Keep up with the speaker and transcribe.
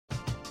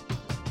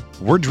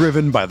We're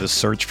driven by the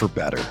search for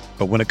better.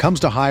 But when it comes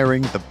to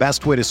hiring, the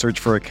best way to search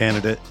for a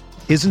candidate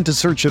isn't to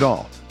search at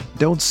all.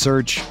 Don't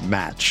search,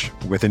 match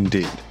with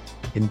Indeed.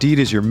 Indeed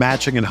is your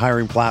matching and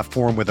hiring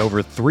platform with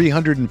over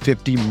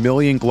 350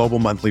 million global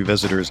monthly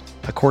visitors,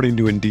 according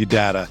to Indeed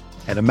data,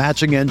 and a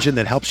matching engine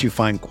that helps you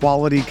find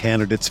quality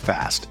candidates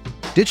fast.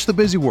 Ditch the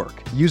busy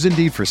work. Use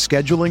Indeed for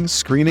scheduling,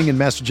 screening, and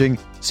messaging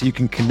so you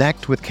can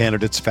connect with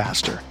candidates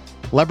faster.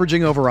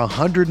 Leveraging over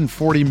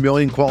 140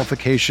 million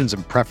qualifications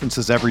and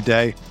preferences every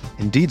day,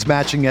 Indeed's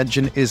matching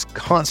engine is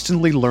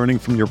constantly learning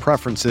from your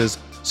preferences,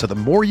 so the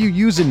more you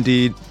use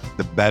Indeed,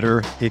 the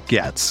better it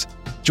gets.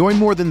 Join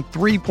more than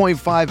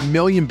 3.5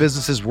 million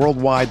businesses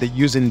worldwide that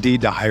use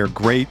Indeed to hire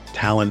great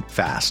talent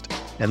fast.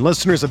 And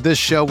listeners of this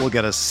show will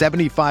get a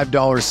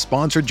 $75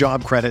 sponsored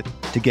job credit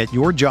to get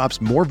your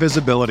jobs more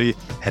visibility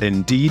at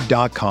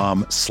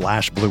Indeed.com/Blue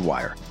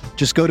Wire.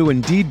 Just go to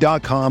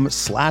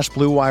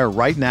Indeed.com/Blue Wire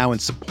right now and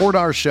support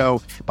our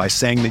show by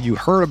saying that you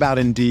heard about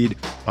Indeed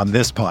on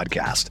this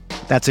podcast.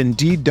 That's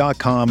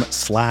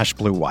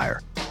Indeed.com/Blue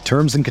Wire.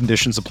 Terms and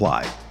conditions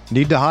apply.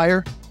 Need to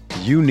hire?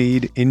 You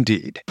need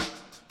Indeed.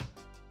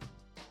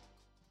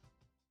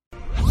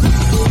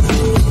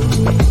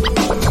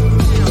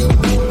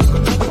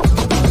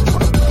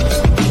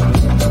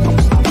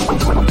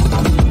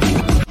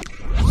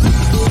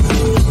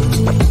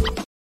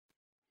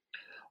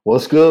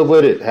 What's good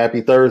with it?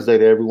 Happy Thursday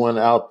to everyone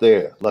out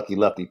there. Lucky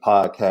Lefty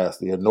Podcast.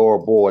 The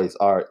Anora boys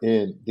are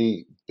in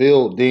the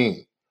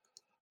building.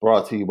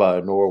 Brought to you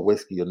by Anora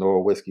Whiskey,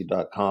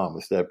 AnoraWhiskey.com.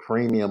 It's that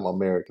premium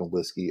American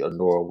whiskey,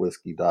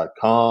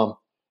 AnoraWhiskey.com.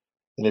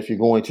 And if you're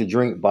going to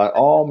drink, by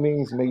all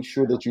means, make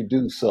sure that you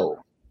do so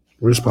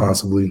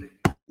responsibly.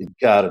 You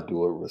got to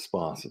do it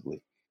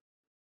responsibly.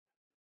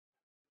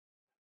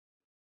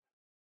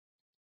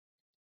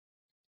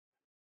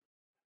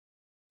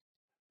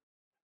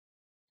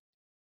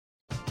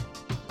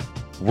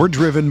 We're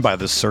driven by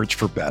the search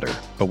for better.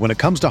 But when it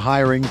comes to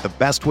hiring, the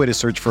best way to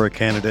search for a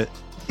candidate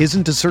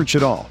isn't to search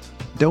at all.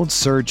 Don't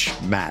search,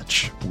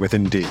 match with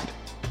Indeed.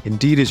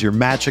 Indeed is your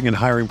matching and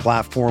hiring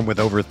platform with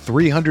over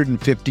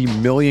 350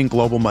 million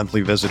global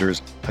monthly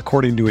visitors,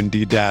 according to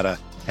Indeed data,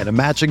 and a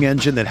matching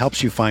engine that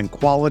helps you find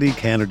quality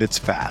candidates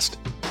fast.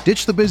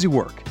 Ditch the busy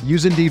work.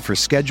 Use Indeed for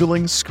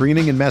scheduling,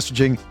 screening, and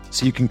messaging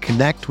so you can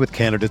connect with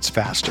candidates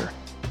faster.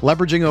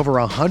 Leveraging over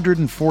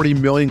 140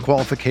 million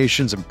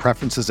qualifications and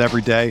preferences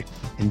every day,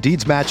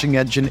 Indeed's matching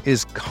engine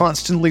is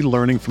constantly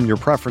learning from your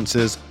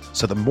preferences,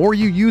 so the more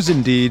you use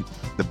Indeed,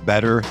 the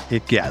better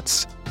it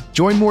gets.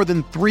 Join more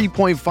than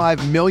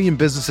 3.5 million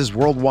businesses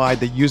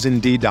worldwide that use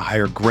Indeed to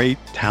hire great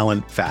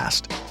talent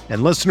fast.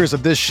 And listeners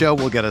of this show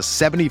will get a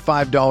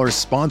 $75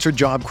 sponsored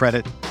job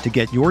credit to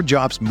get your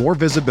jobs more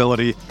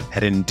visibility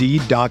at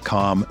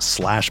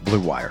Indeed.com/Blue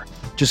Wire.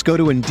 Just go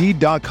to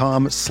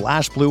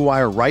Indeed.com/Blue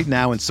Wire right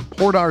now and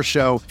support our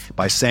show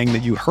by saying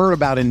that you heard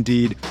about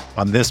Indeed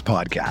on this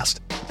podcast.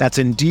 That's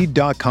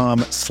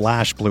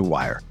Indeed.com/Blue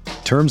Wire.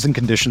 Terms and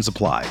conditions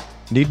apply.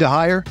 Need to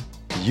hire?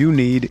 You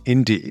need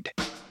Indeed.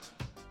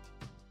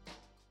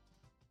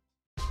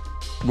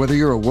 Whether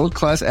you're a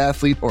world-class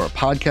athlete or a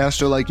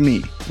podcaster like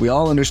me, we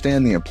all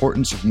understand the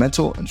importance of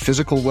mental and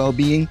physical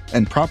well-being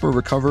and proper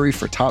recovery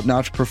for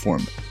top-notch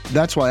performance.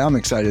 That's why I'm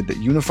excited that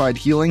Unified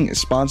Healing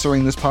is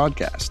sponsoring this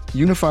podcast.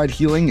 Unified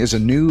Healing is a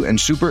new and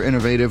super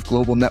innovative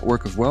global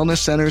network of wellness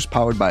centers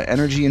powered by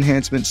Energy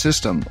Enhancement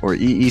System, or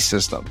EE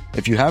System.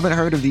 If you haven't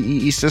heard of the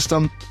EE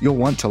System, you'll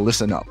want to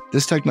listen up.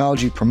 This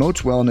technology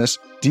promotes wellness,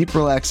 deep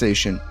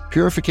relaxation,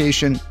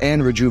 purification,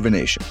 and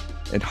rejuvenation.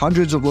 At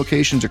hundreds of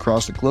locations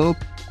across the globe,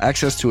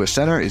 access to a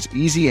center is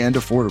easy and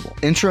affordable.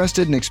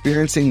 Interested in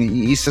experiencing the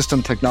EE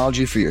System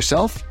technology for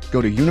yourself?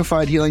 Go to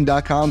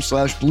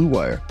unifiedhealing.com/Blue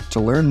Wire to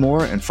learn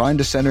more and find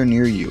a center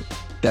near you.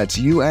 That's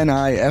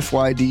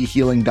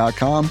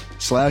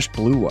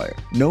UNIFYDhealing.com/Blue Wire.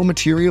 No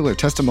material or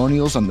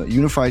testimonials on the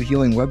Unified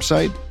Healing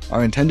website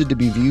are intended to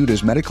be viewed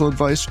as medical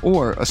advice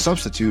or a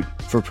substitute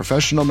for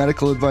professional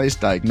medical advice,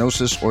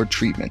 diagnosis, or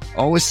treatment.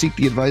 Always seek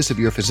the advice of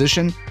your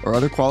physician or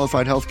other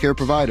qualified healthcare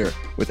provider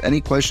with any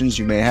questions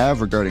you may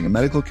have regarding a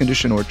medical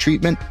condition or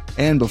treatment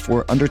and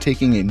before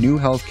undertaking a new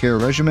healthcare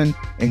regimen,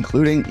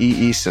 including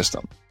EE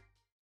System.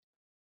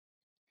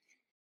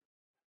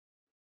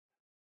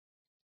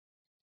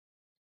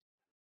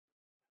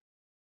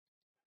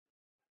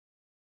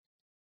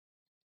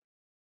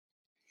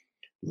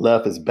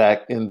 Left is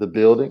back in the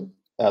building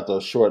after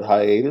a short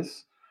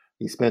hiatus.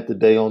 He spent the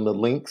day on the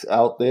links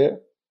out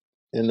there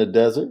in the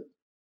desert.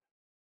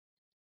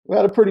 We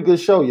had a pretty good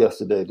show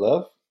yesterday,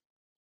 Left.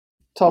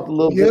 Talked a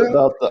little bit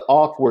about the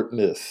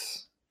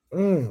awkwardness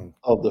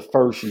of the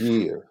first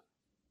year.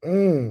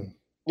 You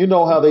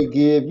know how they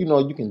give,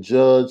 you can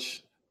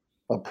judge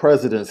a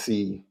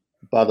presidency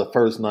by the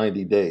first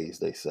 90 days,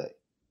 they say.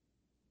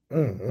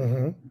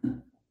 You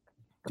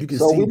can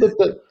So see we looked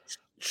at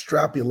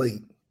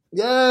extrapolate.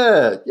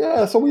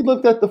 Yeah. So we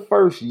looked at the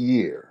first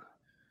year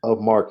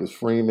of Marcus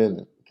Freeman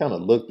and kind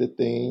of looked at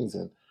things,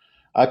 and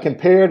I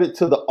compared it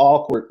to the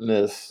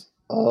awkwardness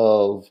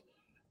of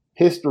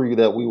history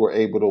that we were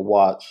able to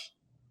watch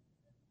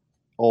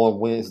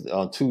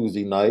on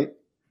Tuesday night,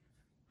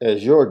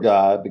 as your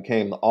guy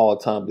became the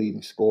all-time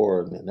leading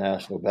scorer in the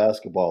National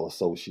Basketball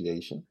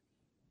Association.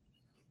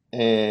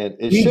 And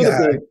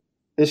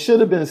it should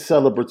have been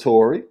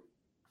celebratory,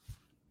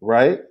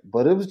 right?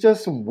 But it was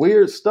just some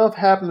weird stuff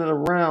happening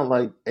around,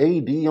 like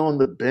AD on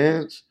the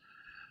bench,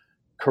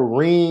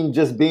 Kareem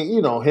just being,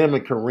 him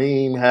and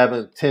Kareem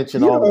having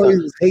tension all the time. He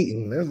was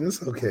hating.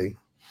 That's okay.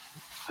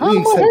 How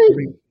am I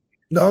hating?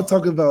 No, I'm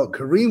talking about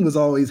Kareem was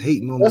always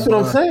hating on. That's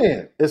what I'm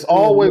saying. It's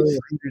always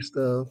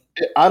stuff.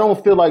 I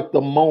don't feel like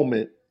the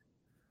moment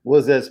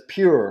was as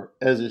pure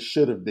as it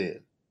should have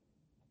been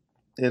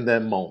in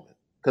that moment,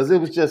 because it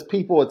was just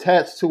people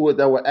attached to it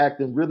that were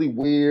acting really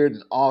weird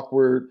and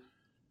awkward,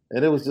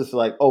 and it was just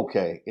like,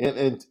 okay.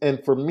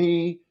 And for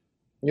me,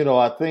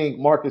 I think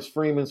Marcus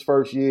Freeman's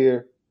first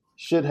year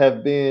should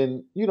have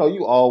been,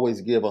 you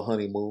always give a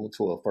honeymoon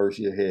to a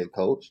first-year head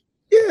coach.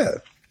 Yeah.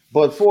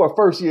 But for a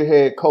first-year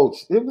head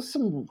coach, there were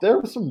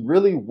some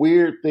really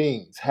weird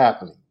things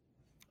happening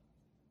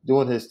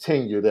during his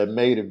tenure that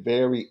made it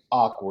very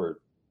awkward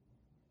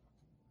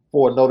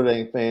for Notre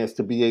Dame fans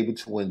to be able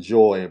to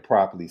enjoy and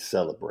properly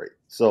celebrate.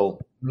 So,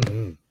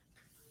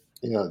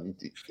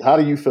 how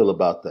do you feel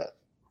about that?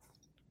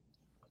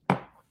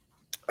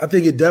 I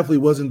think it definitely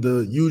wasn't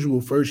the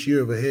usual first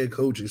year of a head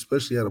coach,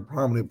 especially at a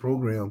prominent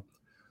program,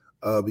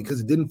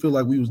 because it didn't feel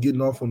like we was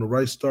getting off on the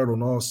right start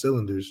on all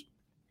cylinders.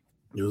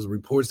 There was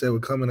reports that were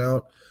coming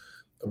out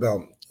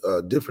about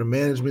different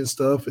management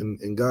stuff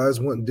and guys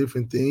wanting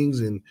different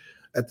things, and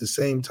at the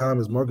same time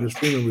as Marcus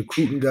Freeman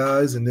recruiting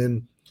guys, and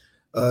then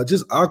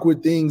just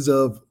awkward things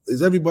of,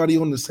 is everybody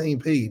on the same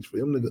page? For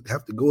him to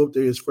have to go up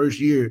there his first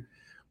year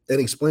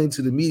and explain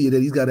to the media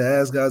that he's got to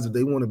ask guys if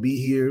they want to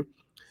be here.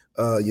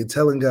 You're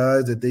telling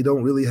guys that they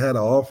don't really have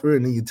an offer,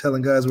 and then you're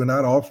telling guys we're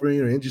not offering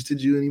or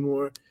interested in you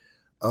anymore.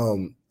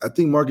 I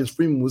think Marcus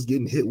Freeman was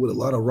getting hit with a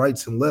lot of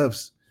rights and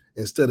lefts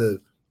instead of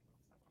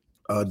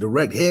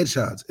direct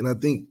headshots. And I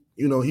think,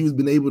 he's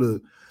been able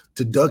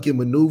to duck and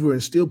maneuver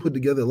and still put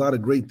together a lot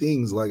of great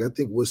things. Like, I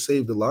think what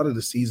saved a lot of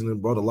the season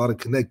and brought a lot of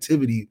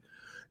connectivity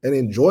and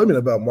enjoyment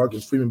about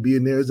Marcus Freeman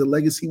being there is the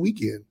legacy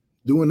weekend.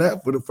 Doing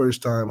that for the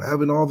first time,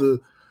 having all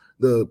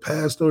the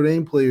past Notre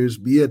Dame players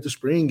be at the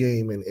spring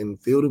game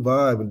and feel the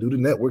vibe and do the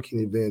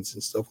networking events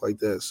and stuff like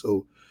that.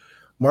 So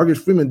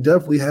Marcus Freeman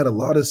definitely had a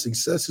lot of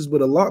successes,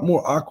 but a lot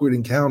more awkward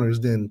encounters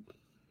than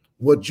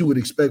what you would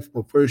expect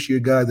from a first-year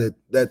guy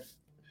that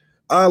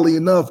oddly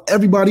enough,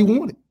 everybody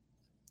wanted.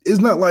 It's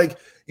not like,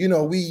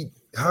 we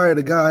hired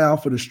a guy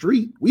out for the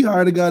street. We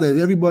hired a guy that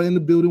everybody in the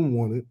building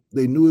wanted.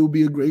 They knew it would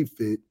be a great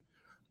fit.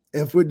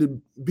 And for it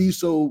to be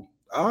so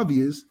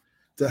obvious,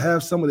 to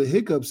have some of the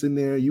hiccups in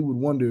there, you would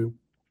wonder,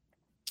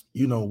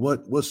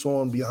 what's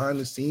on behind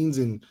the scenes,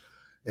 and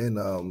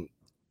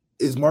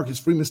is Marcus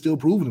Freeman still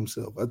proving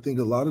himself? I think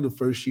a lot of the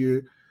first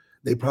year,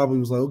 they probably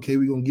was like, okay,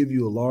 we're going to give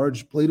you a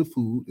large plate of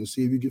food and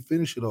see if you can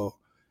finish it all.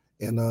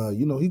 And,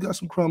 he got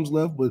some crumbs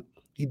left, but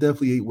he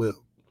definitely ate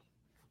well.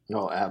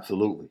 No,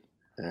 absolutely.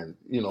 And,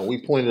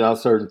 we pointed out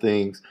certain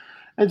things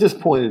and just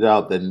pointed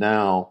out that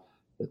now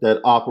that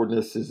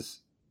awkwardness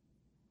is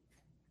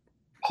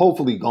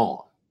hopefully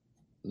gone.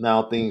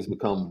 Now things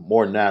become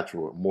more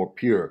natural, more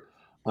pure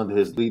under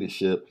his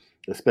leadership,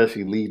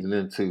 especially leading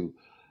into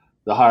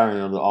the hiring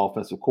of the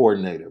offensive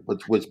coordinator,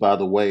 which, by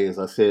the way, as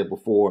I said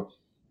before,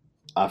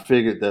 I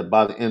figured that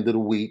by the end of the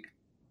week,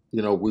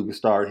 we would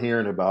start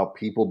hearing about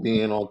people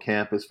being on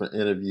campus for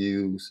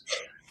interviews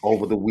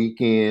over the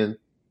weekend.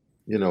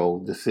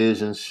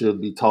 Decisions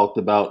should be talked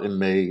about and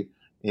made.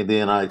 And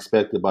then I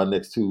expected by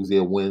next Tuesday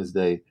or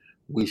Wednesday,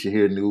 we should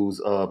hear news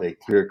of a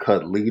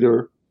clear-cut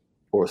leader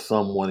or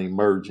someone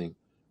emerging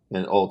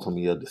and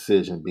ultimately a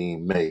decision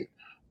being made.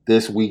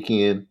 This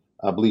weekend,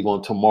 I believe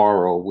on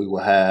tomorrow, we will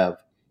have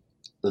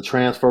the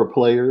transfer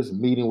players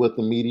meeting with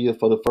the media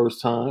for the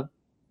first time.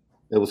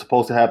 It was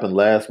supposed to happen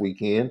last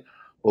weekend,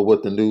 but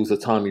with the news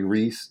of Tommy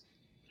Rees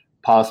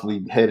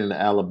possibly heading to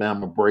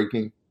Alabama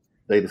breaking,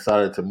 they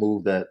decided to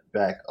move that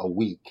back a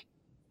week.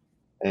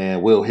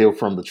 And we'll hear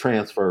from the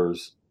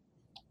transfers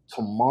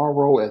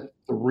tomorrow at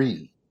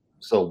 3.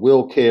 So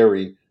we'll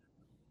carry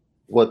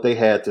what they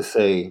had to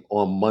say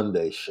on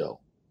Monday's show.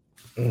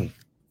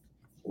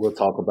 We'll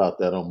talk about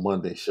that on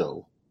Monday's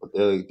show. But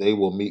they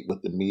will meet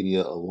with the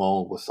media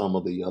along with some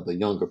of the other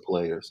younger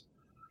players,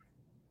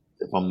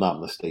 if I'm not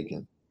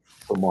mistaken,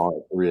 tomorrow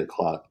at 3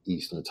 o'clock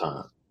Eastern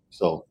time.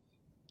 So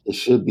it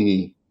should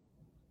be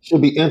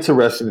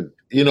interesting,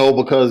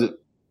 because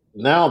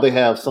now they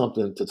have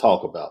something to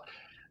talk about.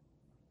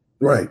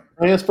 Right.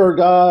 Transfer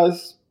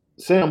guys,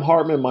 Sam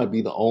Hartman might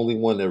be the only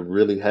one that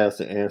really has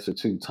to answer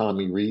to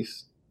Tommy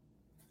Rees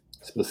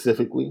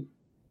specifically.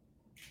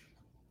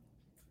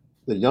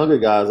 The younger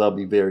guys, I'll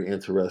be very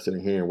interested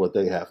in hearing what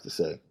they have to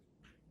say.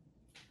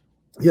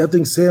 Yeah, I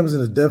think Sam's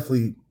in a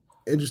definitely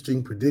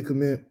interesting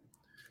predicament.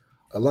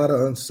 A lot of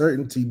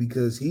uncertainty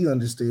because he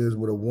understands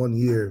what a 1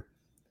 year,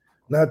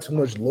 not too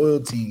much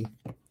loyalty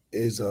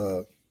is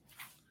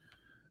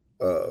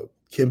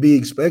can be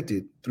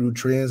expected through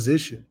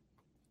transition.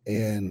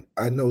 And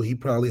I know he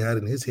probably had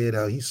in his head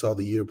how he saw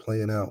the year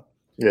playing out.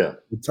 Yeah.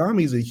 But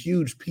Tommy's a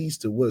huge piece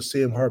to what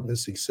Sam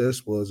Hartman's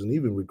success was, and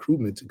even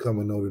recruitment to come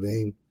to Notre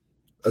Dame.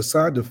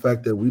 Aside the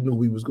fact that we knew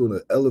we was going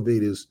to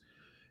elevate his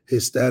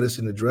status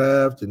in the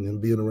draft and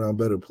him being around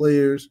better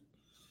players,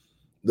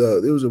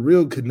 there was a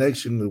real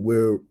connection to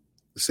where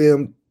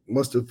Sam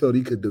must have felt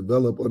he could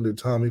develop under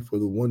Tommy for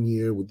the 1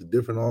 year with the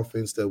different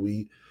offense that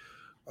we,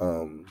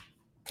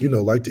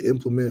 like to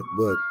implement.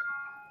 But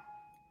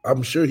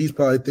I'm sure he's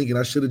probably thinking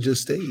I should have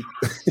just stayed.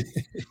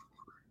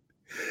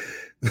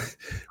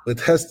 But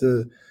that's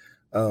the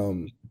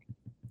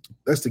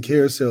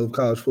carousel of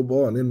college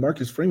football. And then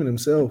Marcus Freeman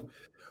himself,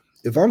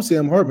 if I'm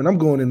Sam Hartman, I'm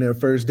going in there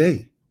first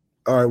day.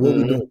 All right, what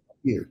we doing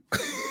here?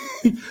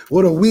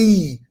 What are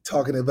we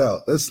talking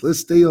about? Let's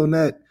stay on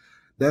that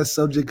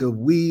subject of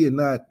we and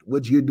not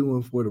what you're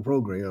doing for the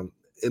program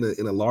in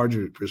a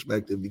larger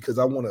perspective, because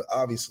I want to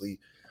obviously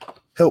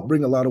help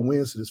bring a lot of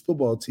wins to this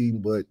football team.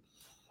 But,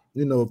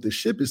 if the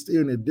ship is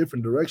steering in a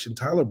different direction,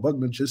 Tyler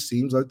Buchner just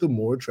seems like the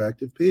more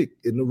attractive pick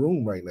in the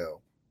room right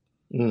now.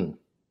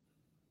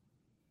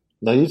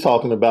 Now you're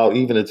talking about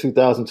even in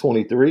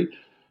 2023,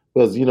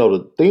 because,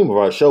 the theme of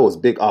our show is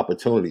big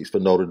opportunities for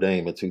Notre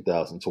Dame in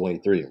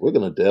 2023. We're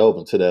going to delve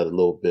into that a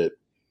little bit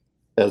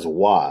as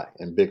why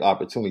and big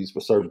opportunities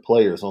for certain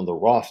players on the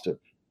roster.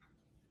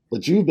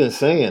 But you've been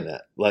saying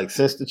that, like,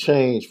 since the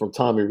change from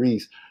Tommy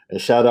Rees,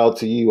 and shout out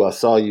to you. I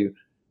saw you,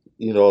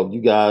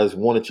 you guys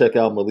want to check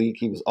out Malik.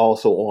 He was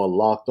also on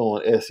Locked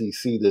On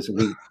SEC this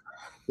week,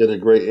 did a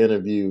great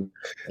interview.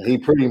 And he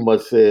pretty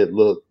much said,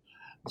 look,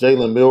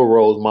 Jalen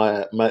Milrose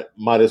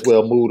might as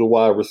well move to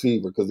wide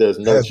receiver because there's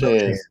no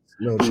chance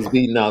he's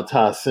beating out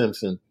Ty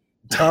Simpson.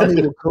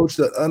 Tommy will coach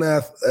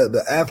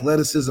the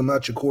athleticism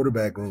out your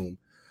quarterback room.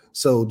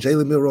 So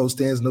Jalen Milrose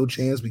stands no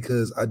chance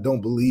because I don't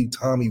believe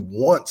Tommy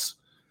wants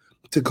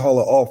to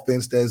call an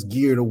offense that's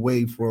geared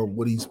away from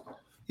what he's,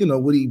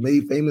 what he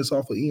made famous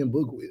off of Ian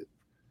Book with.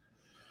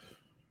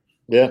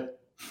 Yeah.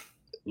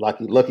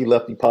 Lucky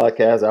Lefty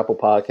Podcast, Apple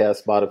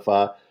Podcast,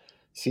 Spotify,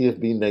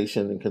 CFB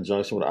Nation in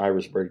conjunction with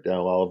Irish Breakdown,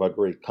 all of our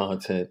great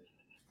content.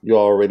 You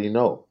already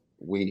know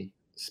we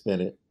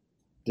spin it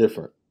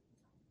different.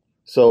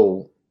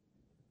 So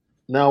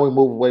now we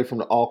move away from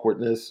the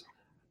awkwardness.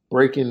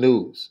 Breaking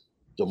news.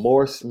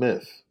 DeMaurice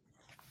Smith,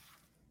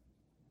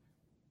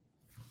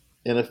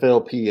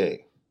 NFLPA,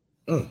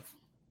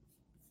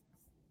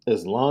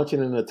 is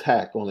launching an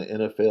attack on the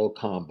NFL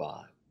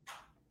Combine.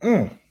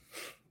 The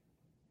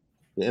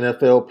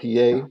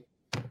NFLPA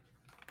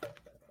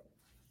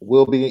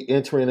will be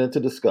entering into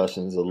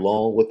discussions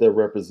along with their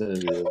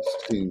representatives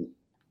to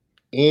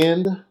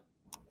end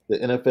the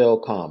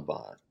NFL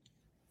Combine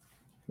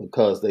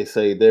because they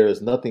say there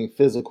is nothing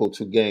physical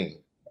to gain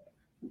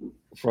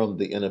from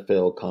the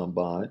NFL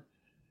Combine.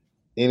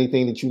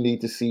 Anything that you need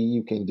to see,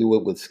 you can do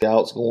it with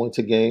scouts going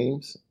to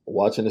games,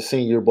 watching the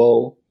Senior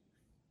Bowl,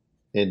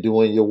 and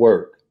doing your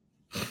work.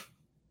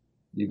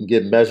 You can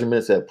get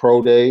measurements at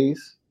pro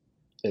days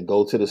and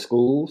go to the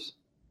schools.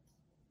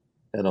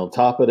 And on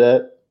top of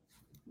that,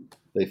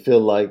 they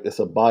feel like it's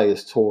a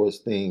bias towards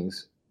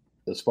things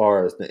as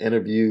far as the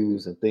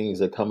interviews and things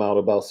that come out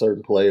about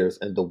certain players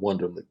and the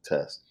Wonderlic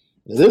test.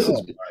 This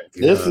is,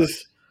 is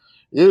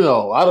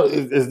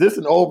this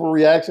an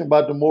overreaction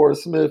by DeMaurice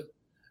Smith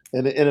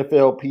and the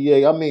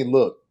NFLPA? I mean,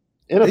 look,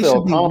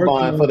 NFL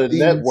Combine for the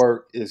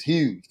network is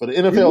huge. For the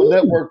NFL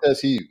network, that's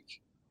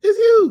huge. It's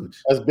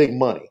huge. That's big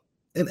money.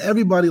 And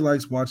everybody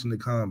likes watching the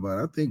Combine.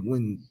 I think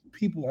when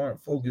people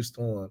aren't focused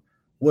on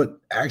what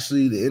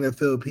actually the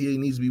NFLPA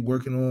needs to be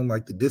working on,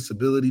 like the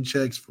disability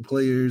checks for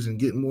players and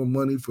getting more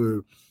money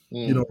for,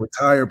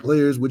 retired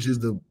players, which is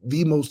the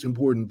most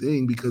important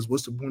thing, because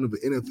what's the point of the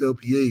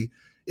NFLPA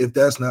if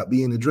that's not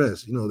being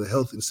addressed? The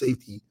health and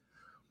safety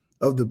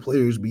of the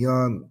players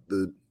beyond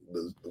the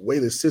way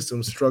the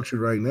system's structured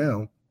right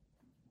now.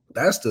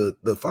 That's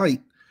the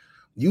fight.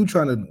 You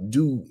trying to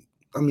do,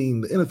 the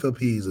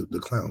NFLPA is the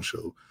clown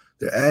show.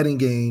 They're adding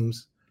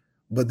games,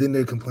 but then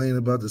they're complaining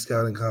about the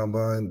scouting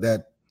combine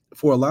that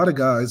for a lot of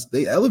guys,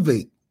 they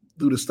elevate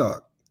through the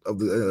stock of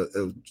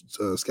the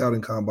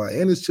scouting combine.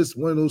 And it's just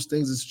one of those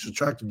things that's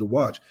attractive to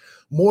watch.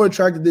 More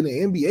attractive than the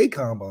NBA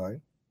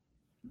combine.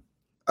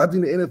 I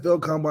think the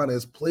NFL combine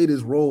has played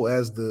its role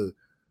as the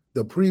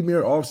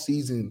premier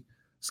offseason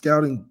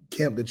scouting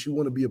camp that you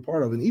want to be a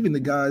part of. And even the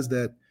guys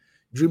that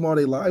dream all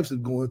their lives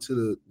of going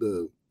to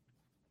the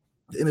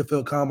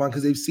NFL combine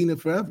because they've seen it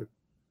forever.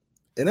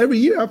 And every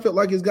year I felt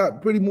like it's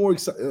got pretty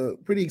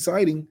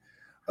exciting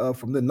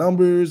from the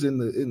numbers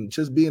and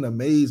just being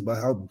amazed by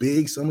how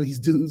big some of these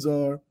dudes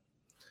are.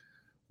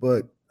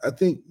 But I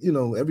think,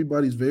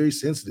 everybody's very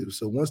sensitive.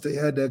 So once they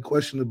had that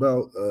question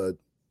about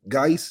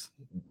Geis,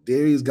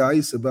 Darius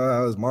Geis, about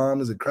how his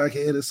mom is a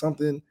crackhead or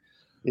something.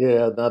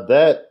 Yeah, now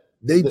that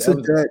they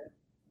took that.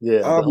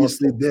 Yeah,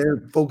 obviously they're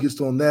focused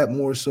on that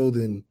more so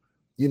than,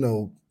 they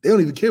don't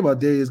even care about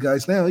Darius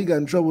Geis now. He got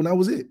in trouble and that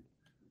was it.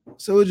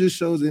 So it just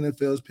shows the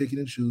NFL is picking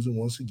and choosing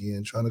once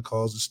again, trying to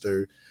cause a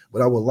stir.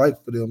 But I would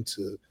like for them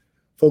to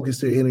focus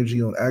their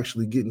energy on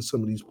actually getting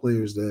some of these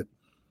players that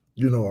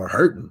are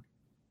hurting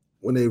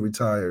when they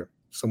retire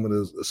some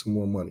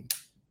more money.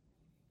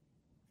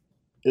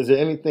 Is there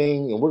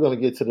anything, and we're going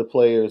to get to the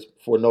players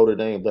for Notre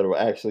Dame that were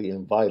actually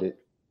invited,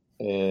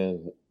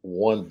 and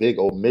one big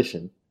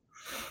omission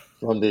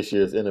from this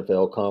year's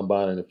NFL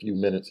Combine in a few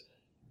minutes.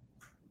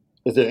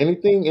 Is there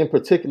anything in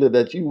particular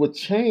that you would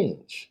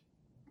change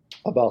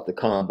about the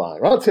Combine?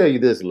 I'll tell you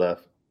this,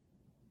 Left.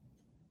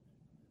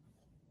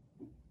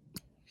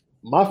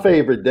 My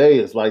favorite day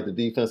is like the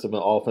defensive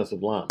and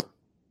offensive linemen.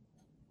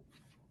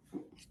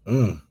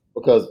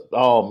 Because,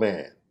 oh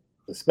man,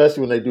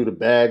 especially when they do the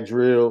bag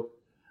drill,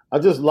 I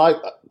just like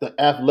the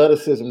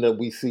athleticism that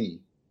we see.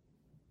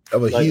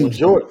 Like huge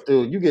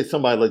dude, you get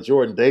somebody like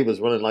Jordan Davis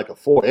running like a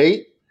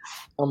 4.8.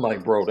 I'm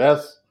like, bro,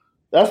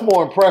 that's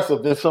more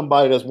impressive than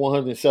somebody that's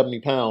 170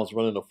 pounds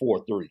running a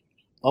 4.3.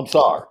 I'm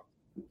sorry.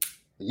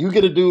 You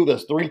get a dude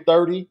that's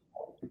 330,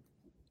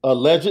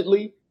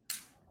 allegedly,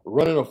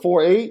 running a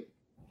 4.8,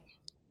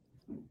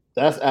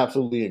 that's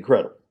absolutely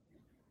incredible.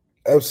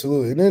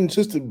 Absolutely. And then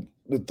just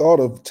the thought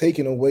of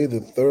taking away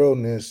the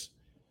thoroughness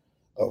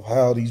of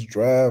how these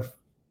draft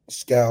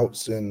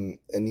scouts and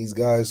these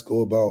guys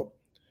go about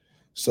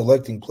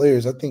selecting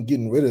players, I think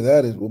getting rid of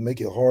that will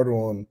make it harder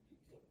on,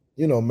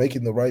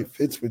 making the right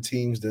fits for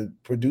teams that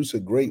produce a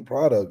great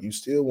product. You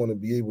still want to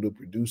be able to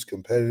produce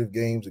competitive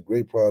games, a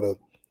great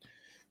product.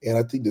 And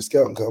I think the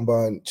scouting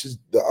combine, just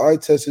the eye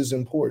test is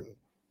important.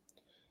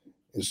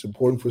 It's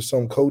important for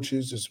some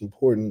coaches. It's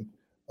important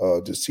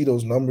to see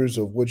those numbers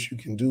of what you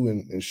can do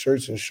in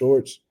shirts and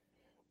shorts.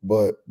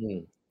 But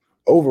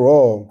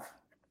overall,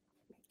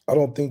 I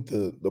don't think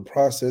the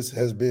process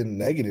has been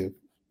negative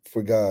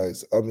for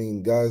guys. I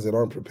mean, guys that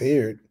aren't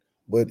prepared.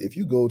 But if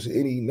you go to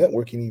any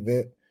networking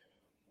event,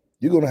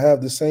 you're going to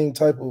have the same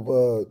type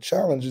of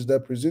challenges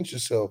that present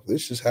yourself.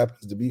 This just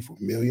happens to be for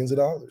millions of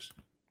dollars.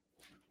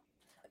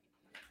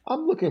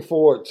 I'm looking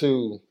forward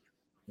to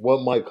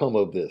what might come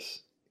of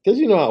this. Because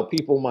you know how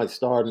people might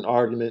start an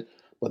argument,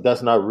 but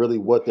that's not really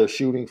what they're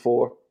shooting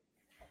for,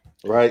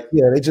 right?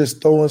 Yeah, they just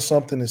throwing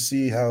something to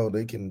see how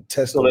they can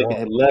test so they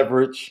can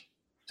leverage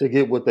to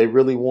get what they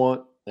really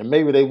want. And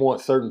maybe they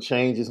want certain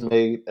changes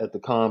made at the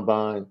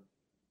combine,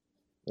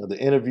 the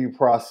interview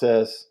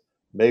process.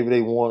 Maybe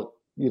they want,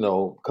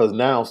 because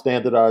now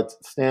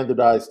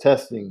standardized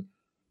testing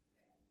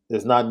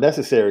is not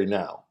necessary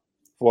now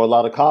for a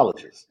lot of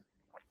colleges,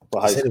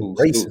 for high school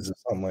races or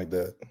something like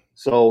that.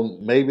 So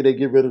maybe they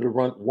get rid of the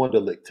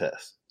Wonderlic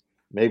test.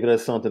 Maybe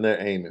that's something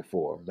they're aiming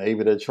for.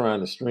 Maybe they're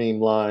trying to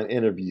streamline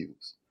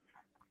interviews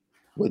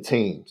with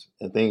teams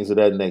and things of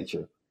that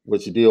nature,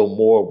 which deal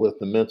more with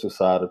the mental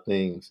side of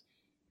things.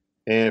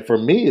 And for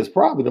me, it's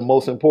probably the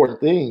most important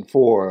thing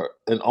for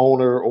an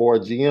owner or a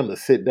GM to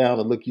sit down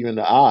and look you in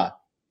the eye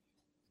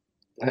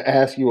and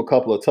ask you a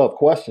couple of tough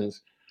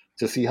questions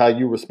to see how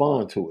you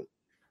respond to it.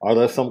 Are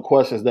there some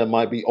questions that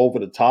might be over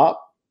the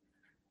top?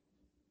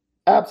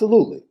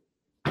 Absolutely.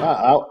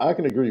 I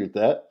can agree with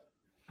that.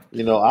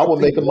 I would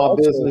make it my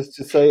business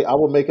to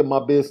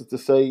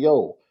say,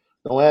 yo,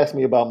 don't ask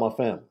me about my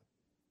family.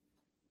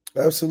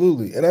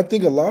 Absolutely. And I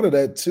think a lot of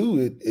that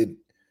too,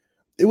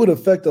 it would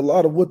affect a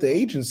lot of what the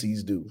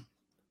agencies do.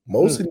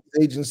 Most of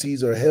these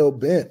agencies are hell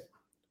bent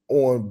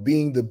on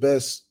being the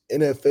best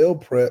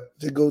NFL prep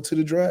to go to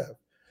the draft.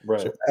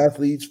 Right. So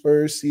athletes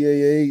first,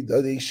 CAA,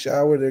 they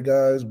shower their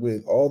guys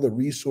with all the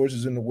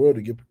resources in the world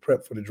to get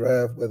prepped for the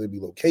draft, whether it be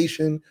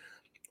location,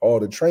 all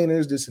the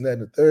trainers, this and that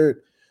and the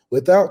third.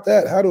 Without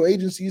that, how do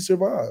agencies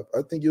survive?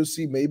 I think you'll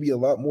see maybe a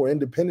lot more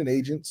independent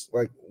agents,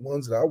 like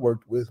ones that I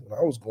worked with when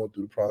I was going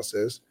through the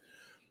process.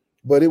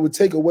 But it would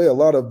take away a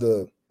lot of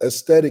the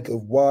aesthetic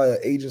of why an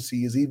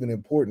agency is even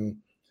important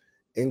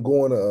in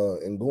going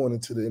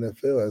into the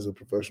NFL as a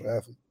professional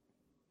athlete.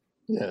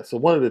 Yeah. So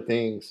one of the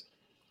things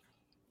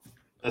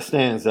that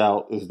stands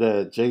out is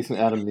that Jason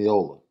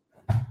Ademilola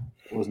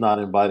was not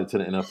invited to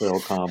the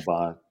NFL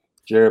Combine.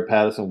 Jared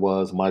Patterson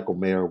was. Michael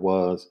Mayer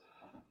was.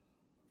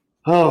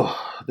 Oh,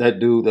 that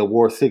dude that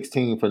wore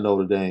 16 for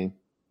Notre Dame.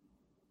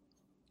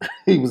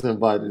 He was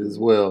invited as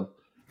well.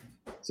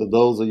 So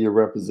those are your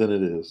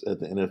representatives at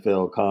the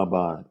NFL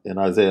Combine, and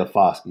Isaiah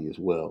Foskey as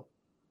well.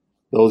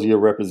 Those are your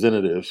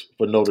representatives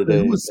for Notre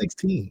Dame. Who was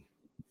 16?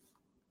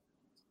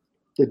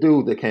 The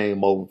dude that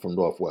came over from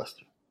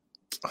Northwestern.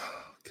 Oh,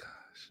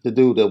 gosh. The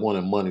dude that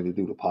wanted money to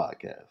do the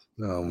podcast.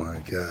 Oh, my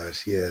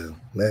gosh. Yeah.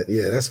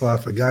 That's why I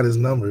forgot his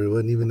number. It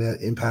wasn't even that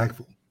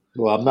impactful.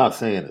 Well, I'm not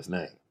saying his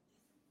name.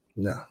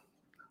 No.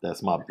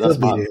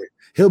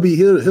 He'll be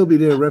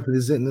there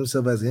representing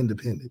himself as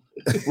independent.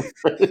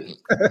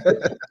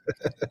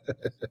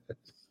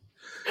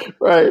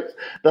 Right.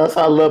 That's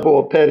our level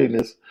of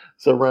pettiness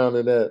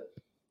surrounding that.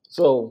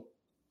 So,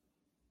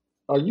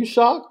 are you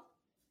shocked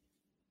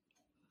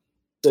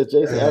that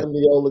Jason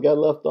Ademilola got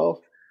left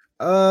off?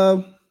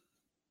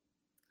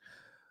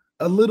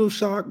 A little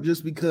shocked,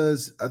 just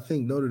because I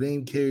think Notre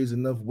Dame carries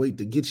enough weight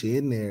to get you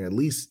in there, at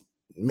least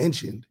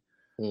mentioned.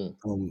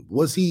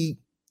 Was he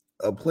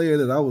a player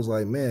that I was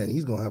like, man,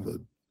 he's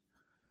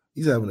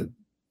having a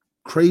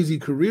crazy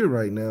career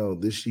right now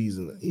this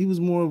season? He was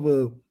more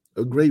of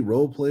a great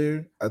role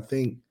player. I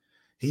think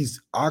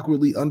he's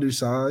awkwardly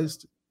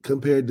undersized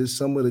compared to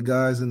some of the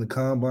guys in the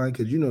combine,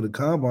 because the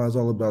combine is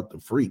all about the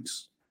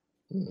freaks.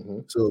 Mm-hmm.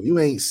 So if you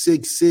ain't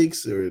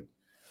 6'6"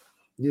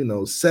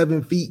 or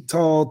 7 feet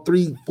tall,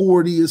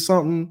 340 or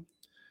something,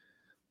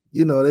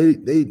 they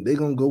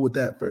gonna go with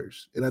that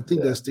first. And I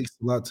think that sticks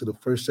a lot to the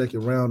first,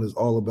 second round is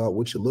all about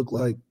what you look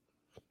like,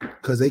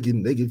 because they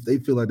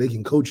feel like they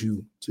can coach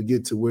you to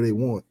get to where they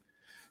want.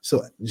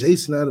 So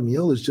Jayson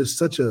Ademilola is just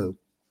such a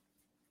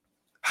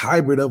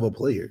hybrid of a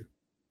player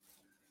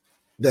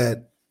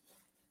that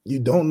you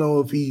don't know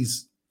if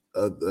he's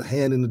a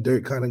hand in the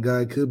dirt kind of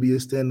guy, could be a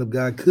stand-up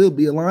guy, could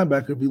be a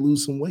linebacker if he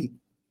lose some weight.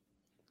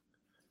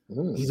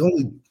 He's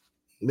only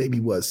maybe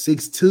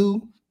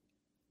 6'2".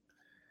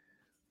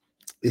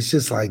 It's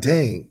just like,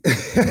 dang,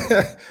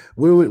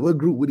 what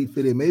group would he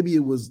fit in? Maybe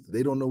it was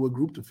they don't know what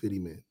group to fit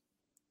him in.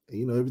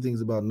 And,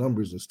 everything's about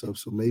numbers and stuff.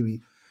 So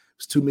maybe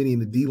it's too many in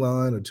the D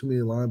line or too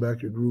many in the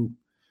linebacker group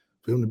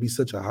for him to be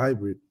such a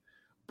hybrid.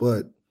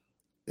 But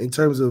in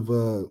terms of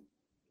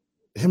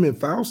him and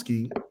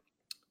Fauske,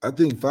 I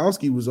think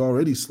Fauske was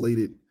already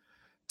slated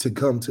to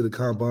come to the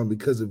combine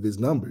because of his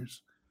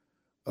numbers.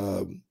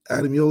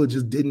 Ademilola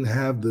just didn't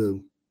have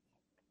the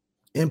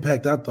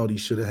impact I thought he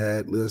should have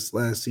had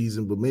last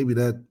season, but maybe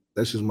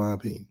that's just my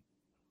opinion.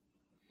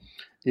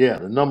 Yeah,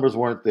 the numbers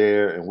weren't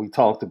there, and we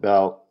talked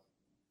about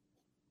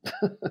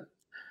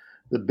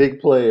the big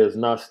players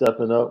not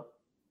stepping up.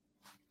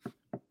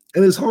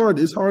 And it's hard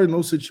in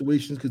those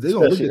situations because they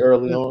don't look at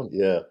early on.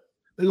 Yeah,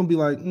 they're gonna be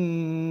like,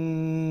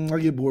 I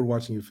get bored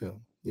watching your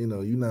film.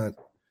 You're not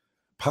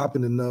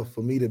popping enough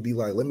for me to be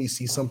like, let me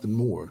see something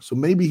more. So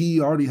maybe he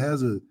already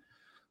has a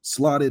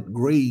slotted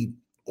grade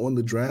on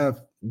the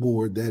draft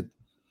board that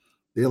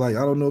they're like,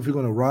 I don't know if you're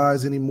going to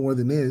rise any more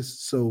than this,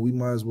 so we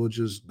might as well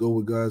just go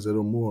with guys that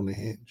are more on the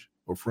hinge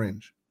or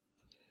fringe.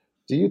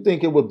 Do you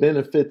think it would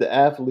benefit the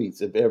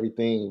athletes if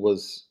everything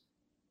was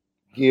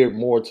geared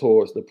more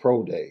towards the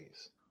pro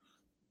days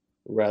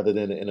rather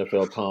than the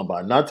NFL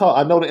combine?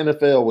 I know the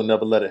NFL would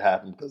never let it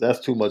happen because that's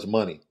too much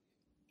money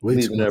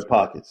leaving their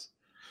pockets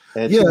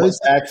and too much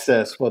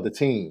access for the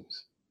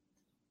teams.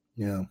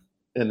 Yeah,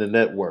 and the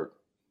network.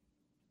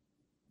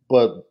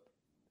 But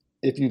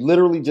if you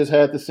literally just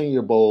had the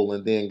Senior Bowl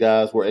and then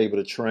guys were able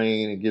to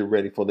train and get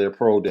ready for their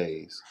pro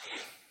days,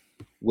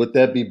 would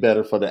that be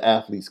better for the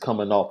athletes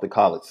coming off the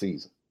college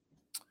season?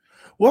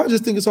 Well, I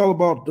just think it's all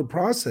about the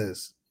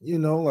process.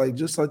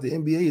 Just like the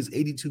NBA is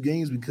 82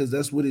 games because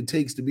that's what it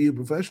takes to be a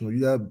professional.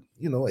 You have,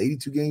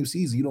 82 game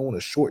season. You don't want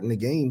to shorten the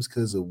games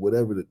because of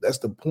whatever. That's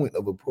the point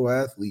of a pro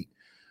athlete,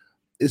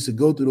 is to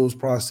go through those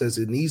processes.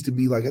 It needs to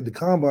be like at the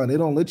combine, they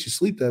don't let you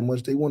sleep that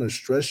much. They want to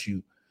stress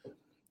you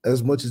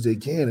as much as they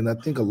can. And I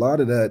think a lot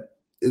of that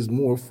is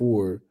more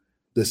for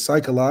the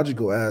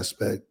psychological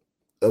aspect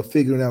of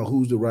figuring out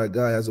who's the right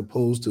guy, as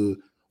opposed to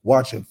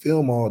watching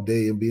film all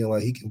day and being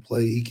like, he can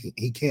play,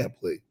 he can't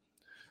play.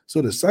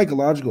 So the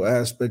psychological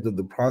aspect of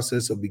the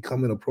process of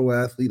becoming a pro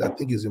athlete, I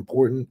think, is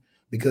important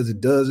because it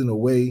does, in a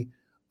way,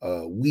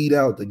 weed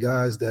out the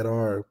guys that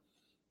are,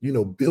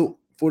 built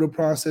for the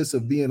process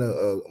of being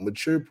a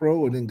mature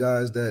pro, and then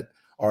guys that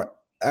are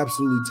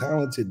absolutely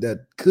talented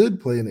that could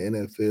play in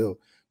the NFL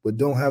but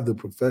don't have the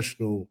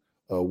professional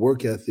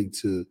work ethic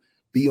to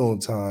be on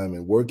time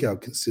and work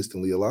out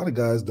consistently. A lot of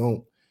guys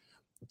don't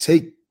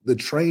take the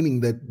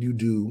training that you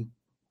do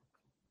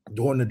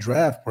during the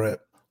draft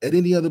prep at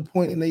any other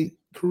point in their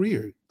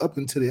career up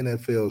into the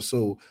NFL.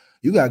 So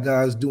you got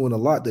guys doing a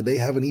lot that they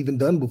haven't even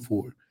done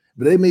before.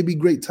 But they may be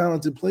great,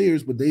 talented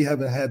players, but they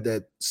haven't had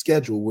that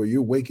schedule where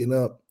you're waking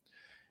up,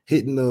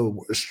 hitting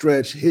a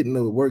stretch, hitting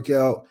a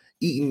workout,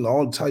 eating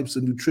all types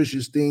of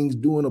nutritious things,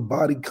 doing a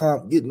body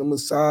comp, getting a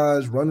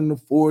massage, running the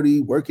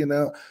 40, working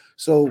out.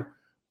 So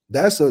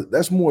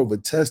that's more of a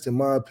test, in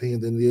my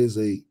opinion, than it is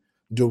a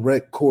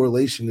direct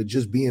correlation to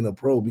just being a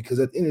pro. Because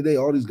at the end of the day,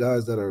 all these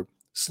guys that are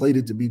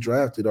slated to be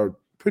drafted are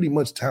pretty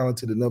much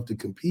talented enough to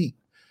compete.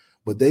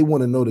 But they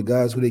want to know the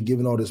guys who they're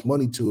giving all this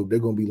money to, if they're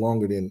going to be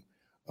longer than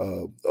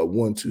a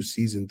 1-2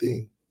 season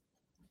thing.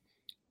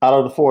 Out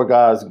of the 4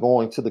 guys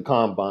going to the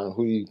combine,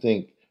 who do you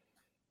think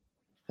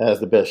has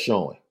the best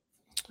showing?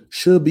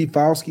 Should be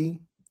Fauske.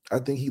 I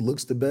think he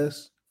looks the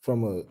best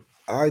from a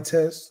eye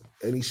test,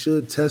 and he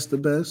should test the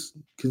best,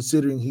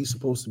 considering he's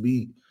supposed to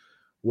be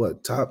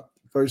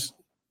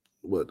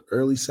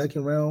early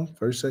second round,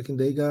 second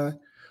day guy.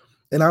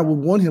 And I would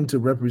want him to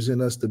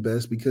represent us the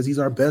best because he's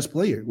our best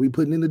player we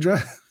putting in the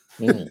draft.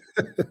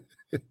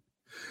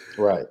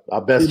 Right.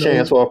 Our best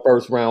chance for a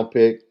first round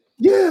pick.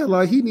 Yeah,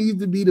 like he needs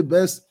to be the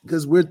best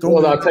because we're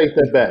throwing. Well, I'll take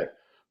that back.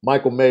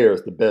 Michael Mayer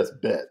is the best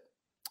bet.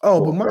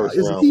 Oh, but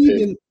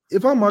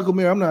if I'm Michael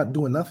Mayer, I'm not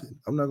doing nothing.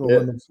 I'm not going to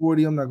run the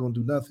 40. I'm not going to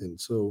do nothing.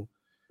 So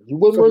you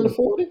wouldn't run the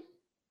 40?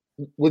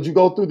 Would you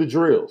go through the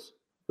drills,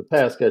 the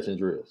pass catching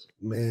drills?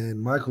 Man,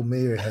 Michael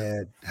Mayer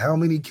had how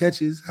many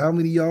catches, how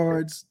many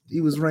yards?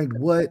 He was ranked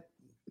what?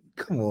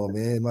 Come on,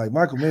 man. Like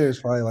Michael Mayer is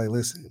probably like,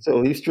 listen.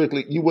 So he's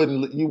strictly you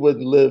wouldn't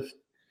live.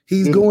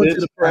 He's going to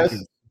the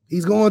practice.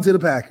 He's going to the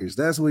Packers.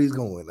 That's where he's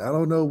going. I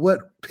don't know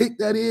what pick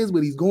that is,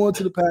 but he's going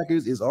to the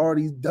Packers. It's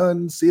already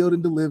done, sealed,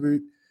 and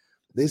delivered.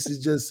 This is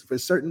just for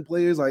certain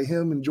players like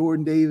him and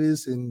Jordan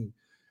Davis and,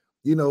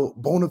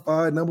 bona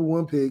fide number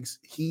one picks.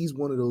 He's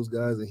one of those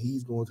guys, and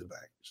he's going to the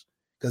Packers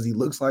because he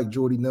looks like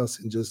Jordy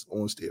Nelson just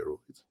on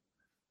steroids.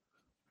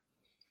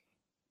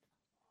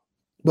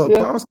 But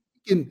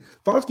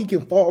Fauske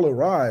can fall or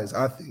rise,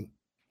 I think,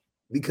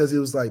 because it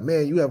was like,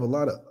 man, you have a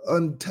lot of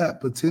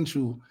untapped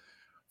potential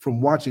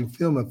from watching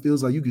film. It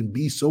feels like you can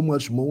be so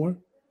much more.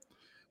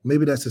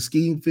 Maybe that's a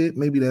scheme fit.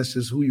 Maybe that's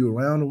just who you're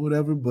around or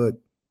whatever. But,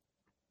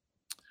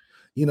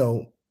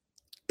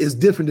 it's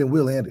different than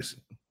Will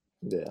Anderson.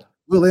 Yeah.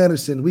 Will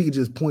Anderson, we could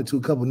just point to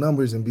a couple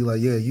numbers and be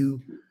like, yeah,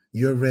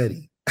 you're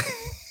ready.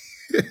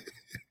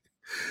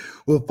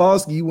 Well,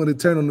 Fauske, you want to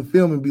turn on the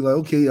film and be like,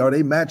 okay, are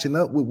they matching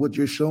up with what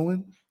you're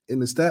showing in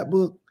the stat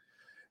book?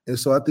 And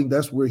so I think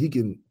that's where he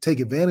can take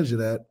advantage of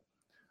that.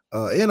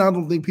 And I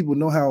don't think people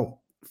know how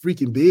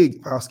freaking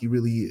big Fauske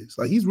really is.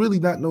 Like, he's really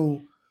not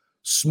no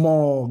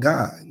small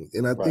guy.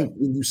 And I think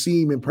when you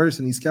see him in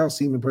person, these scouts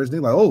see him in person,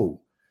 they're like, oh,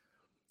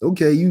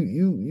 okay,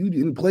 you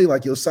didn't play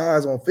like your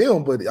size on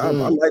film, but I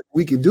like what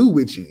we can do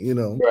with you,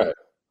 Right.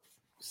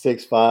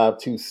 6'5",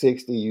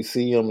 260, you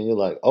see him and you're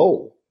like,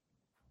 oh.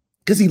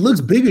 Because he looks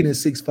bigger than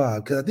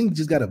 6'5", because I think he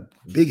just got a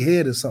big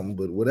head or something,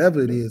 but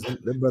whatever it is,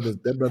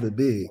 that brother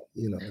big,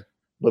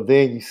 But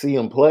then you see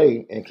him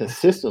play and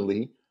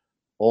consistently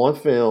on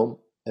film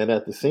and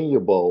at the Senior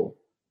Bowl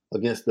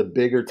against the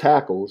bigger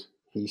tackles,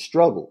 he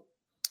struggled.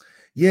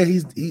 Yeah,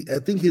 I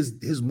think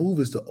his move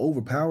is to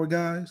overpower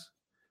guys.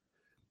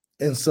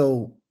 And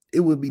so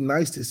it would be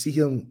nice to see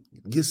him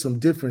get some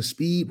different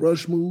speed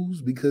rush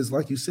moves because,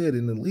 like you said,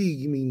 in the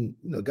league,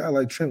 a guy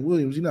like Trent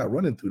Williams, you're not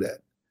running through that.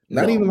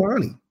 Not even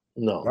Ronnie.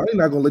 No. Ronnie's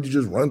not going to let you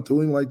just run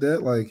through him like that.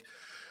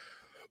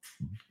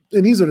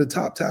 And these are the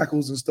top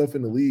tackles and stuff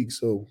in the league.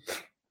 So,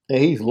 and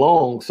he's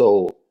long,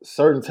 so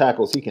certain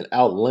tackles he can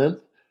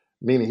out-length,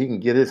 meaning he can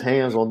get his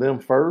hands on them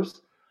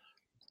first.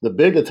 The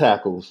bigger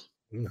tackles,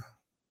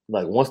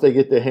 like once they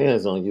get their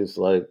hands on you, it's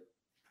like,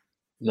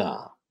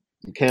 nah,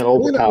 you can't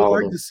overpower them. I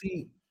would like to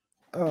see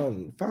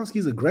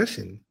Fauske's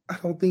aggression. I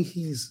think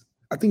he's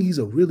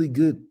a really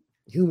good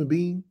human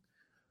being,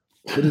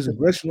 but his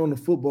aggression on the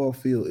football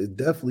field is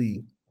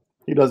definitely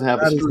he doesn't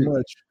have as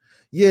much.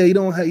 Yeah, he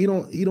don't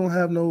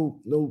have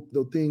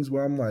no things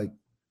where I'm like,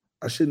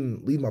 I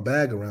shouldn't leave my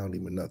bag around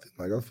him or nothing.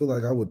 Like, I feel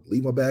like I would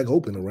leave my bag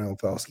open around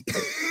Fauske.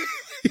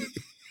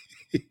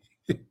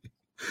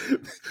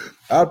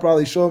 I'd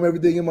probably show him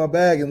everything in my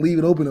bag and leave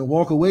it open and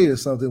walk away or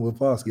something with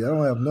Fauske. I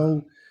don't have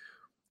no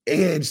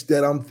edge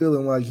that I'm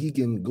feeling like he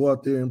can go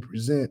out there and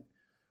present.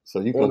 So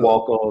you can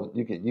walk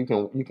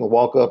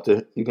walk up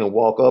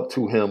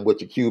to him with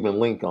your Cuban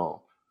link on.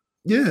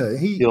 Yeah,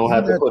 you don't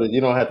have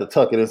to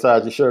tuck it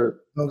inside your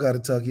shirt. Don't got to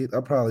tuck it.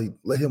 I'll probably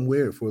let him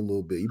wear it for a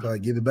little bit. He probably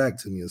give it back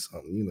to me or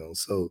something,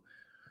 So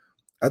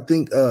I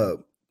think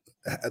the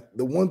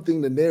one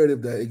thing, the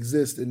narrative that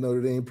exists in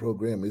Notre Dame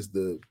program is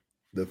the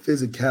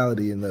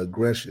physicality and the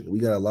aggression. We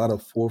got a lot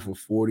of 4 for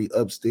 40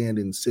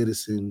 upstanding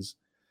citizens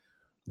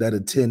that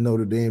attend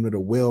Notre Dame that are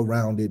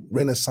well-rounded,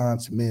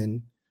 Renaissance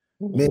men,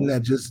 men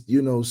that just,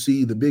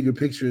 see the bigger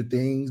picture of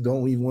things,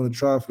 don't even want to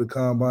try for the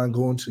combine,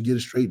 going to get a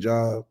straight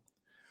job.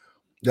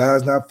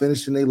 Guys not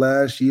finishing their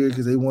last year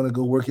because they want to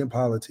go work in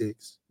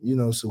politics,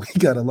 So we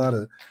got a lot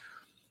of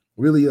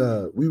really,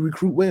 we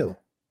recruit well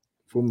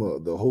from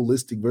the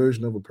holistic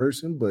version of a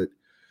person. But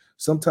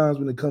sometimes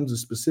when it comes to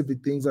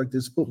specific things like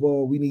this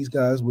football, we need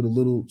guys with a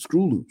little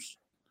screw loose.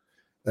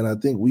 And I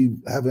think we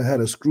haven't had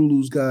a screw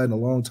loose guy in a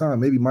long time.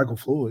 Maybe Michael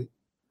Floyd.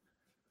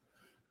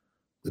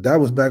 But that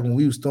was back when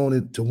we was throwing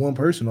it to one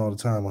person all the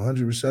time,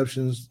 100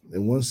 receptions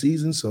in one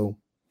season. So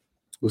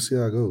we'll see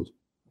how it goes.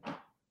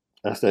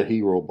 That's that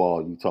hero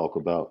ball you talk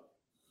about.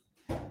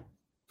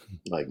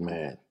 Like,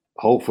 man,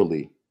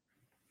 hopefully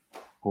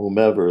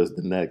whomever is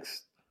the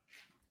next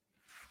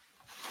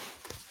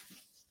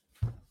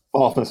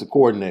offensive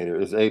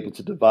coordinator is able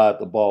to divide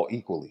the ball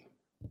equally,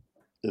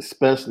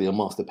 especially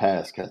amongst the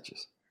pass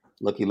catchers.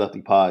 Lucky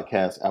Lefty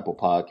Podcast, Apple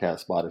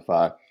Podcast,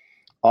 Spotify.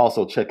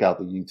 Also, check out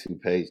the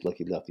YouTube page,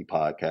 Lucky Lefty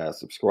Podcast.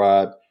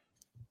 Subscribe,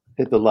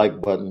 hit the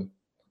like button,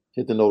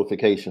 hit the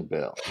notification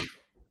bell.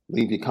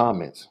 Leave your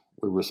comments.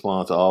 We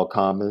respond to all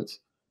comments.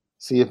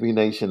 CFB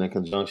Nation in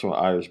conjunction with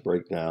Irish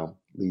Breakdown,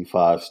 leave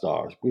 5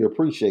 stars. We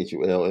appreciate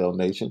you, LL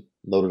Nation,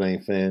 Notre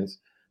Dame fans.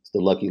 It's the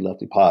Lucky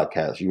Lefty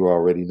Podcast. You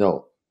already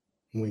know.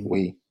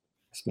 We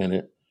spin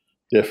it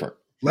different.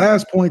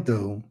 Last point,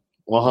 though.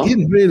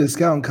 Getting rid of the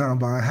scouting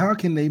combine, how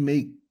can they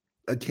make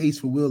a case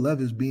for Will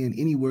Levis being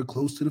anywhere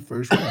close to the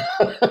first round?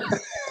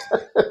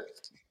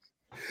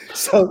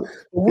 So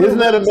isn't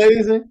that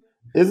amazing?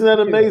 Isn't that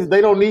amazing?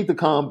 They don't need the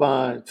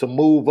combine to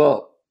move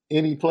up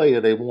any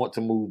player they want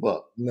to move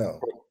up.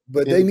 No,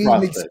 but they need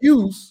an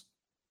excuse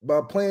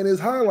by playing his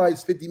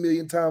highlights 50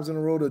 million times in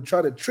a row to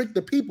try to trick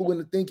the people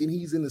into thinking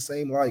he's in the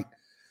same light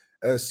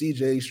as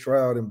C.J.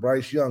 Stroud and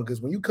Bryce Young.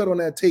 Because when you cut on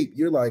that tape,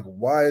 you're like,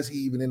 why is he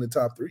even in the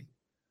top 3?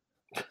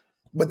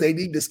 but they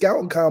need the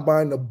scouting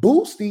combine to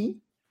boost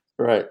him.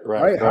 Right.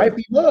 Hype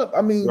him up.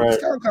 I mean, Right.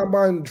 scouting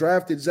combine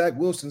drafted Zach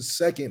Wilson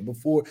second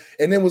before,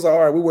 and then was like,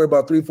 all right, we worry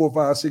about 3, 4,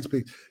 5, 6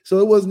 picks. So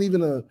it wasn't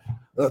even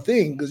a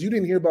thing because you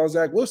didn't hear about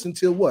Zach Wilson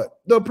till what?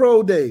 The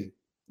pro day,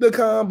 the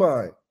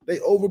combine. They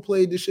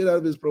overplayed the shit out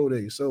of his pro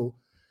day. So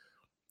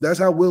that's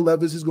how Will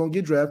Levis is going to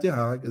get drafted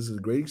high because it's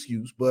a great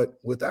excuse. But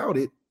without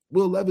it,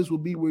 Will Levis will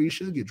be where he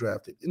should get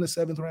drafted in the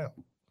 7th round.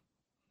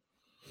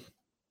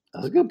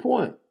 That's a good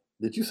point.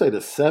 Did you say the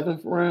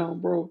 7th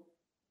round, bro?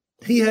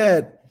 He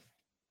had.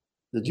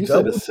 Did you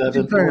say the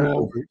 7th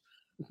round?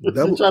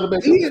 Double, trying to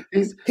make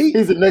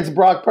he's the next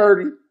Brock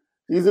Purdy.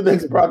 He's the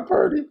next Brock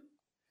Purdy.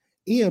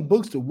 Ian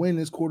Book's the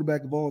winningest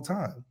quarterback of all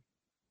time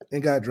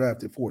and got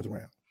drafted 4th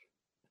round.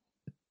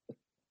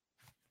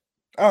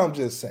 I'm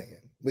just saying.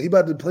 But he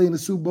about to play in the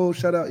Super Bowl.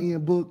 Shout out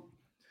Ian Book.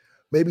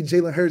 Maybe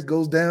Jalen Hurts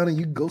goes down and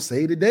you can go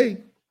save the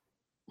day.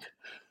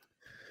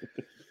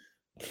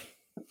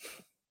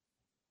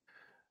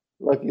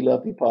 Lucky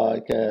Lefty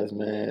podcast,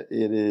 man.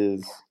 It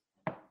is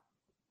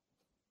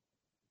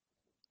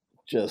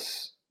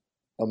just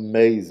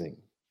amazing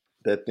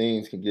that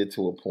things can get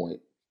to a point.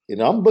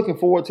 And I'm looking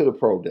forward to the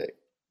pro day,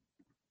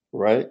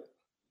 right?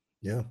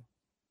 Yeah.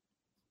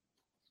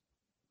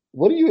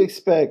 What do you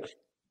expect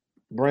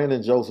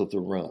Brandon Joseph to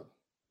run?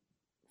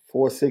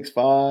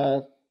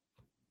 4.65?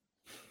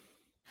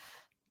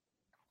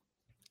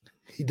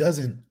 He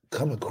doesn't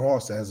come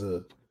across as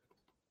a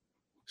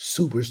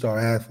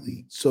superstar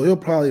athlete. So he'll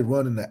probably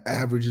run in the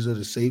averages of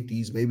the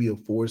safeties, maybe a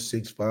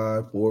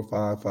 4.65,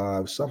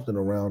 4.55, something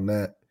around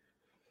that.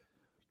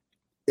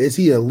 Is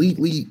he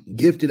elitely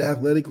gifted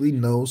athletically?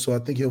 No. So I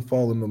think he'll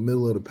fall in the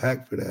middle of the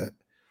pack for that.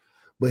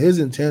 But his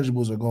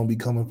intangibles are going to be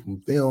coming from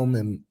film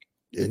and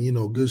you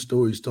know, good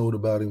stories told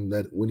about him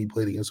that when he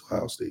played against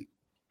Ohio State.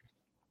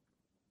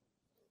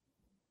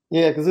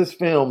 Yeah, because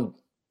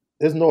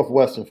his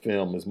Northwestern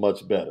film is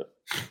much better.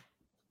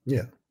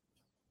 Yeah.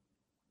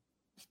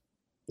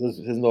 His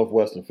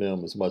Northwestern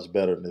film is much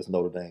better than his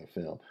Notre Dame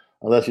film,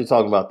 unless you're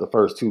talking about the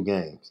first 2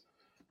 games.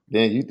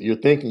 Then you're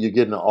thinking you're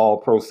getting an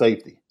all-pro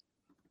safety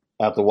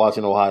after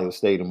watching Ohio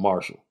State and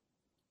Marshall.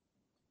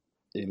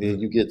 And then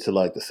you get to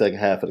like the second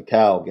half of the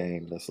Cal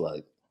game, and it's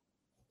like,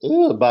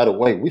 by the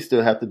way, we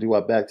still have to do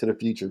our Back to the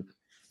Future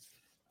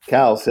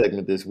Cal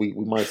segment this week.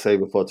 We might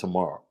save it for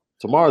tomorrow.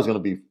 Tomorrow's going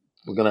to be,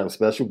 we're going to have a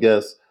special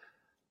guest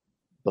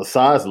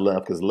besides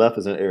Left, because Left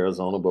is in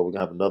Arizona, but we're going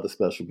to have another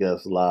special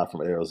guest live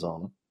from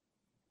Arizona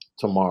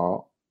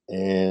tomorrow.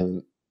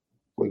 And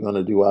we're going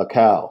to do our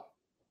Cal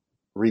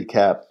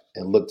recap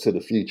and look to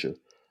the future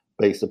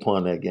based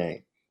upon that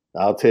game.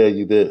 I'll tell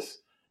you this.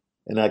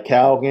 In that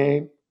Cal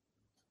game,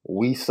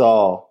 we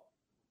saw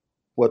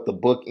what the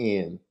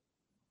bookend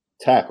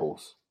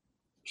tackles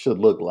should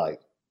look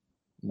like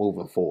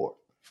moving forward.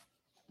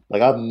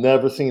 Like, I've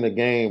never seen a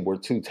game where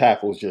 2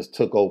 tackles just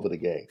took over the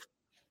game.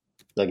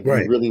 Like, if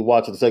you really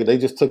watch it a second, they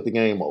just took the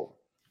game over.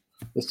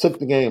 Just took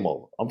the game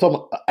over. I'm talking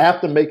about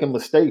after making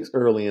mistakes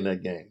early in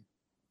that game.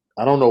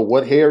 I don't know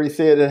what Harry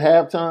said at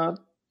halftime.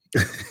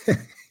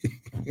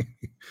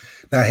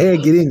 Now, Harry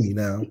get in you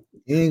now.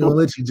 He ain't going to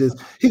let you just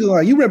 – he go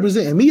like, you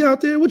representing me out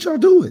there? What y'all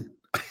doing?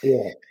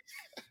 Yeah.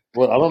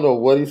 Well, I don't know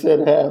what he said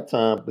at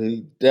halftime, but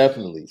he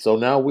definitely. So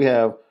now we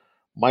have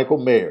Michael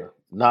Mayer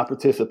not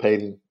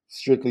participating,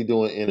 strictly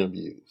doing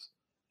interviews.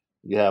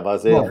 You have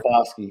Isaiah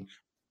Foskey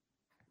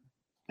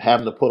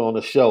having to put on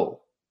a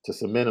show to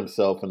cement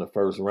himself in the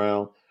first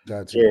round.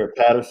 Gotcha. Jared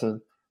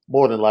Patterson,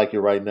 more than likely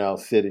right now,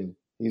 sitting.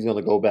 He's going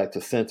to go back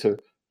to center.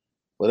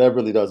 But that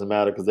really doesn't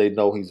matter because they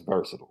know he's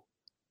versatile.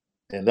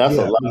 And that's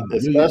a lot,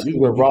 especially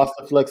with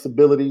roster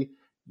flexibility,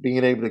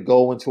 being able to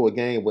go into a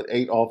game with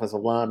 8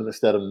 offensive linemen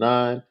instead of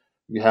 9.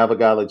 You have a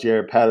guy like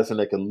Jared Patterson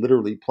that can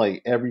literally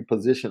play every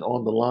position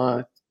on the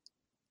line.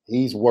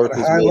 He's worth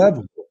his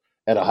weight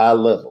at a high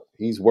level.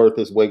 He's worth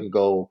his weight and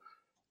gold.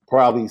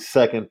 Probably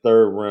 2nd,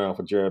 3rd round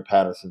for Jared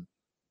Patterson.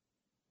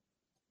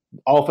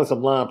 Offensive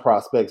line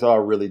prospects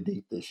are really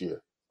deep this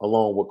year,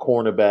 along with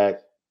cornerback,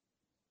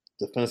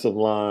 defensive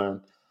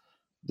line.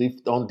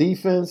 On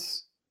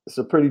defense, it's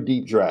a pretty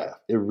deep draft.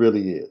 It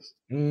really is.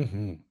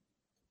 Mm-hmm.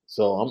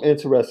 So I'm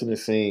interested in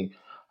seeing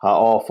how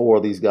all 4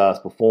 of these guys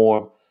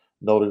perform.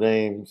 Notre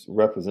Dame's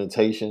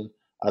representation,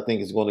 I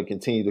think, is going to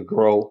continue to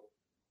grow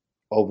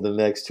over the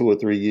next 2 or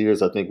 3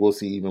 years. I think we'll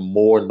see even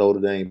more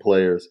Notre Dame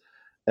players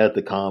at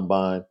the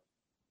Combine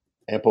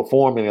and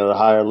performing at a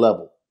higher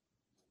level.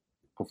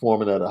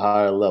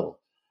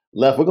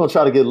 Left, we're going to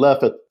try to get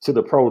Left to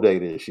the pro day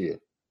this year.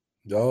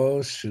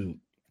 Oh, shoot.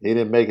 He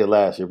didn't make it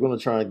last year. We're going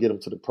to try and get him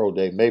to the pro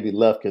day. Maybe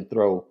Left can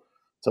throw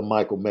to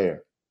Michael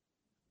Mayer.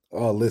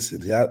 Oh,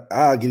 listen,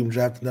 I'll get him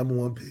drafted number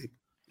 1 pick.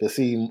 To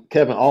see,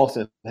 Kevin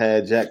Austin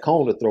had Jack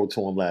Cohn to throw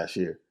to him last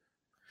year,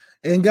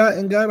 and got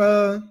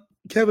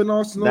Kevin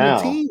Austin on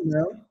the team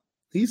now.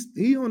 He's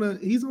on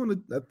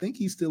a. I think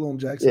he's still on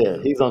Jacksonville.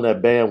 Yeah, he's on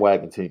that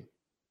bandwagon team.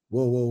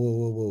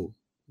 Whoa!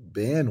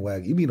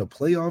 Bandwagon? You mean a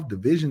playoff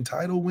division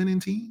title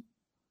winning team?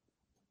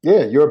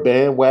 Yeah, you're a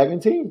bandwagon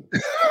team.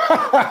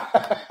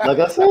 Like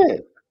I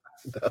said,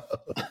 no.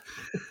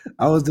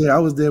 I was there. I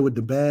was there with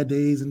the bad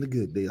days and the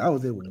good days. I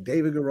was there with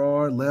David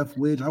Garrard,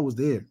 Leftwich. I was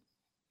there.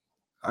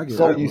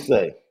 So you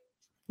say.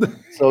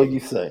 So you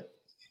say.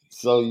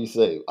 So you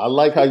say. I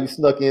like how you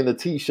snuck in the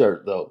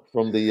T-shirt though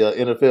from the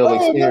NFL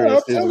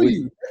experience this week.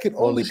 You, that can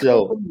on only the come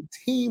show. from the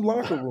team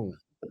locker room.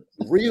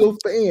 Real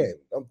fan.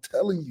 I'm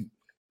telling you.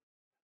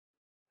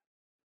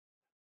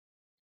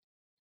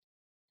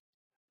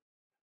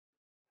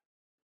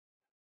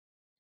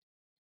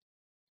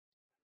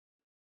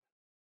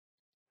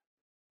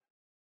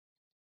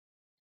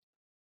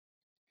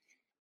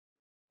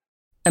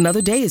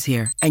 Another day is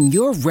here, and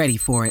you're ready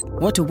for it.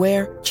 What to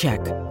wear? Check.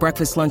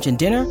 Breakfast, lunch, and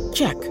dinner?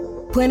 Check.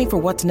 Planning for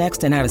what's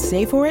next and how to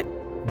save for it?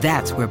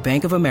 That's where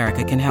Bank of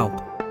America can help.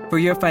 For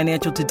your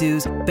financial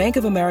to-dos, Bank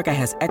of America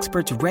has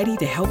experts ready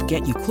to help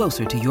get you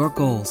closer to your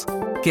goals.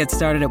 Get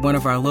started at one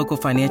of our local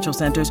financial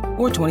centers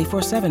or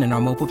 24/7 in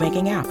our mobile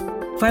banking app.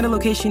 Find a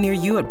location near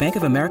you at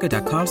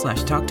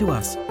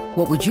bankofamerica.com/talktous.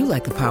 What would you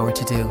like the power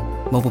to do?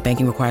 Mobile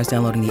banking requires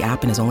downloading the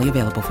app and is only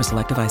available for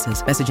select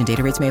devices. Message and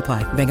data rates may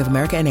apply. Bank of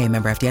America N.A.,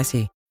 member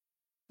FDIC.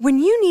 When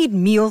you need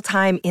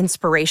mealtime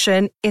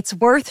inspiration, it's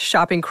worth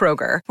shopping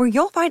Kroger, where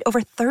you'll find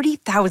over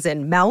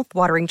 30,000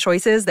 mouth-watering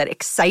choices that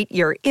excite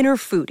your inner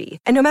foodie.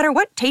 And no matter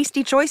what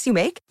tasty choice you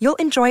make, you'll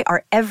enjoy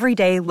our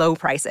everyday low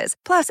prices,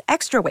 plus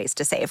extra ways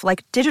to save,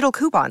 like digital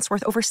coupons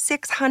worth over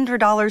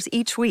 $600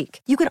 each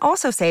week. You can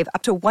also save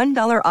up to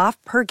 $1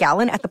 off per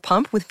gallon at the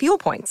pump with fuel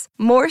points.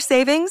 More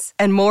savings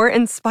and more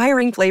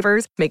inspiring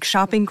flavors make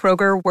shopping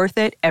Kroger worth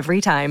it every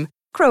time.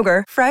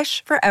 Kroger,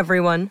 fresh for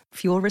everyone.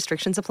 Fuel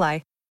restrictions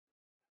apply.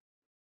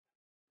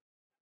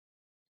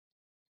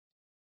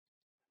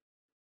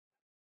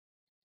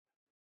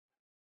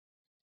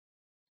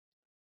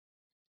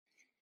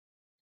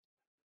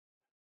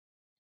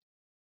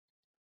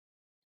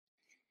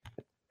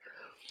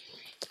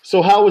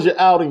 So how was your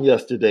outing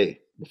yesterday?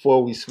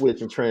 Before we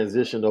switch and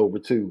transition over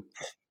to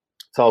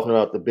talking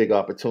about the big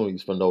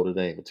opportunities for Notre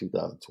Dame in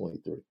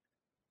 2023.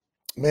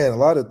 Man, a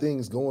lot of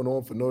things going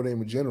on for Notre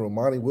Dame in general.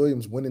 Monty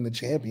Williams winning the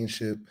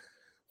championship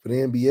for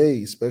the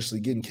NBA, especially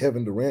getting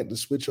Kevin Durant to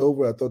switch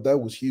over. I thought that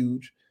was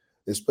huge,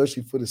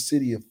 especially for the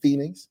city of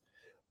Phoenix.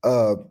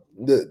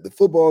 The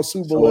football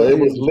Super Bowl. So it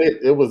was lit.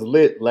 It was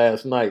lit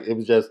last night. It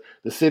was just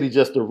the city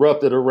just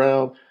erupted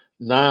around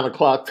 9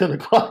 o'clock, 10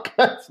 o'clock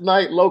last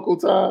night, local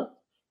time.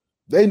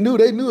 They knew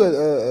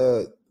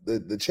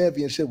the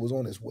championship was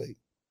on its way.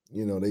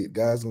 You know, they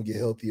guys gonna get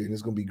healthier and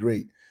it's gonna be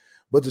great.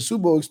 But the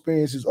Super Bowl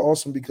experience is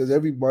awesome because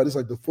everybody's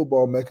like the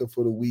football mecca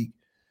for the week.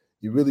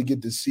 You really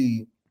get to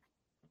see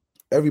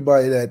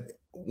everybody that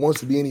wants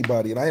to be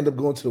anybody. And I end up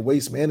going to the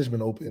Waste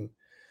Management Open.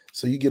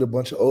 So you get a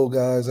bunch of old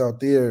guys out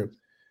there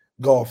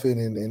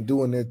golfing and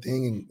doing their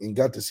thing and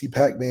got to see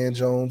Pac-Man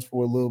Jones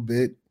for a little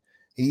bit.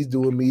 He's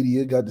doing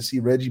media, got to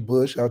see Reggie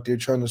Bush out there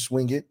trying to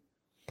swing it.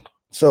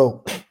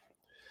 So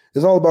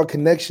it's all about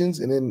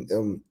connections and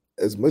then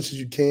as much as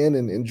you can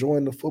and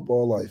enjoying the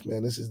football life,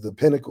 man. This is the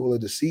pinnacle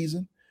of the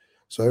season.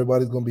 So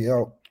everybody's going to be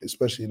out,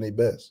 especially in their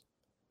best.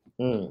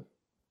 Who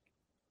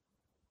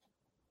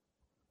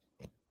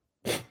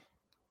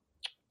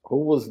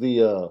was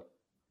the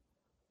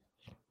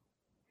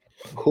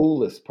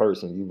coolest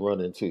person you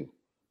run into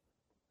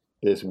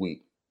this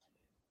week?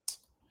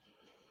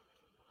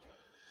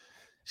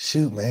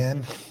 Shoot,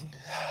 man.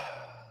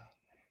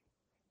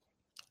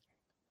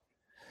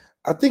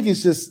 I think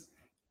it's just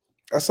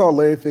I saw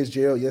Larry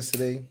Fitzgerald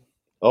yesterday.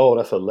 Oh,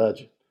 that's a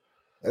legend.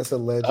 That's a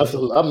legend.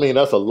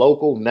 That's a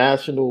local,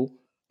 national,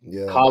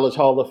 college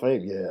Hall of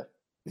Fame. Yeah.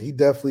 He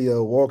definitely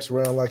walks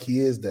around like he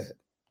is that.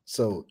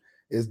 So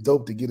it's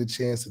dope to get a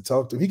chance to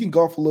talk to him. He can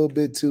golf a little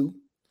bit too,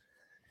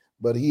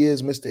 but he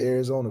is Mr.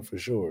 Arizona for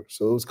sure.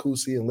 So it was cool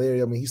seeing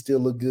Larry. I mean, he still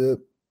looked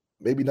good.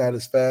 Maybe not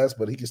as fast,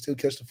 but he can still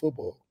catch the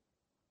football.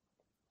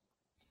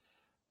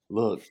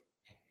 Look,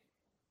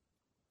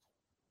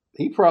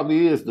 he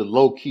probably is the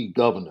low-key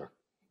governor.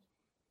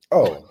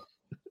 Oh.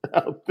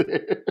 Out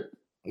there.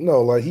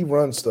 No, like he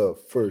runs stuff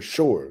for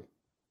sure.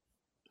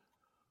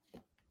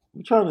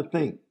 I'm trying to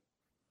think.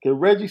 Can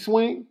Reggie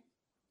swing?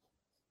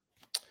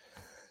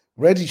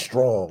 Reggie's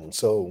strong,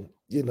 so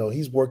you know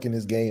he's working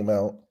his game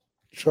out,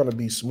 trying to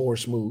be more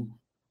smooth.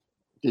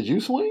 Did you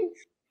swing?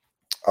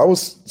 I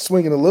was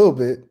swinging a little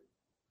bit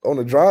on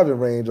the driving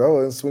range. I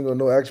wasn't swinging on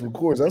no actual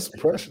course. That's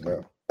pressure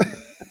now.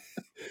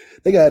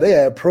 They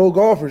had pro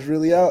golfers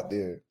really out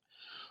there.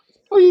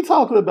 What are you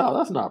talking about?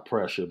 That's not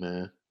pressure,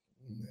 man.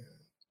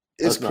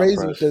 It's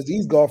crazy because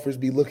these golfers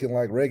be looking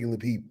like regular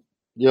people.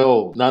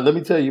 Yo, now let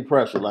me tell you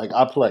pressure. Like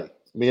I play.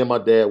 Me and my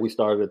dad, we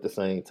started at the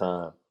same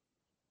time.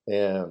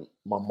 And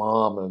my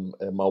mom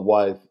and my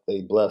wife,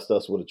 they blessed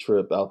us with a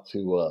trip out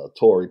to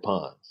Torrey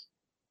Ponds.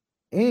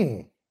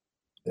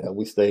 Yeah,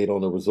 we stayed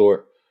on the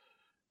resort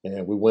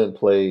and we went and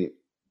played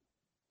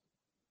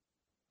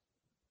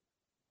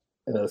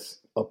in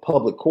a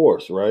public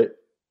course, right?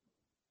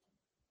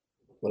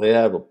 Well, they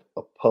have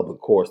a public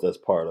course that's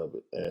part of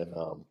it. And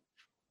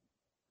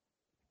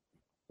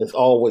it's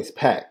always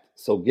packed.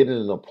 So getting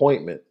an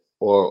appointment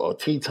or a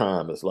tee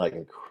time is like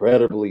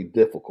incredibly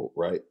difficult,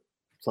 right?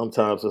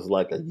 Sometimes it's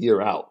like a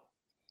year out.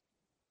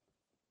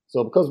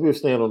 So because we were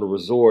staying on the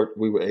resort,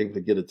 we were able to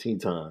get a tee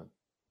time.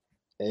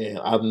 And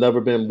I've never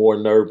been more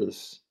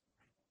nervous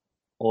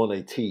on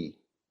a tee,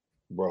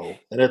 bro.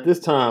 And at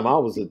this time, I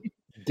was a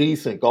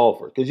decent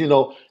golfer because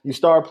you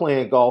start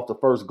playing golf. The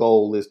first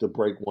goal is to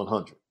break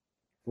 100.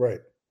 Right.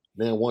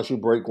 Then once you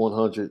break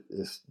 100,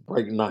 it's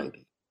break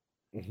 90.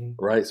 Mm-hmm.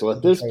 Right. So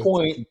at this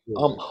point,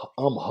 I'm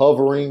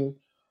hovering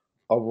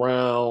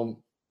around.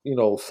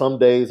 Some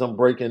days I'm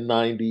breaking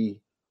 90.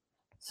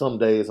 Some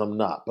days I'm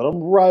not, but I'm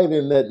right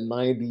in that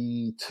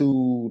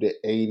 92 to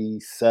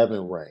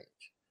 87 range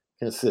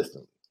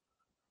consistently.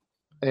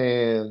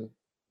 And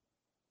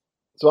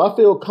so I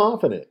feel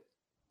confident,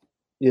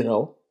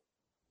 my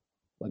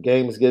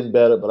game is getting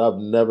better, but I've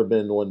never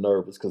been more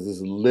nervous because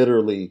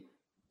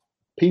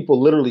people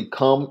literally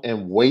come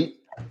and wait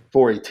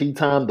for a tee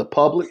time. The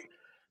public,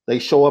 they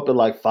show up at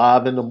like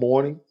 5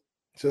 a.m.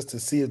 just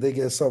to see if they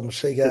get something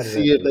shake to out of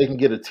see if they can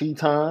get a tee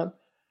time.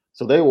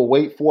 So they will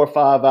wait 4 or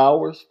 5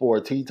 hours for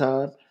a tee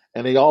time,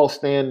 and they all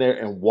stand there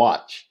and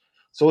watch.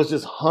 So it's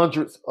just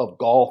hundreds of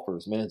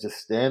golfers, man, just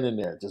standing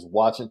there, just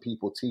watching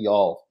people tee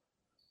off,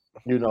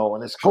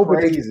 and it's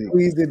crazy.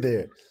 Squeezed in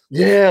there.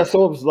 Yeah,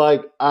 so it was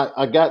like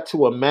I got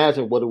to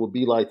imagine what it would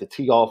be like to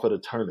tee off at a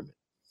tournament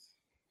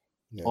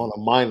on a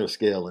minor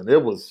scale, and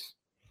it was,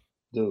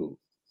 dude,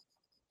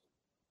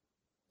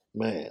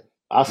 man,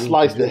 I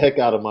sliced the heck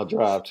out of my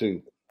drive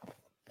too.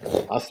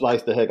 I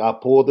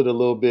pulled it a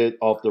little bit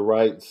off the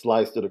right and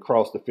sliced it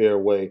across the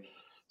fairway.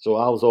 So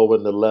I was over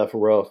in the left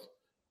rough.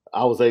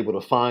 I was able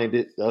to find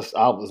it. As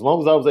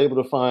long as I was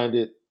able to find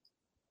it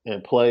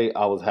and play,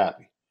 I was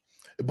happy.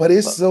 But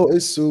it's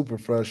super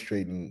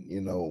frustrating,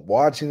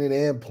 watching it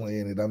and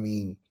playing it. I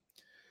mean,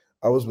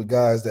 I was with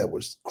guys that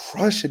was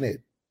crushing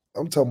it.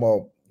 I'm talking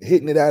about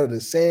hitting it out of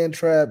the sand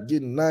trap,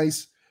 getting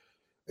nice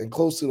and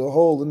close to the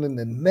hole, and then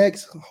the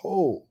next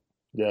hole.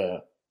 Yeah.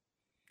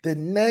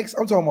 I'm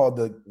talking about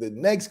the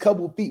next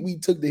couple of feet we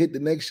took to hit the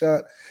next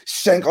shot,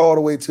 shank all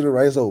the way to the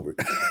right, it's over.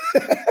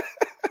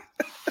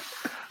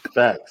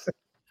 Facts.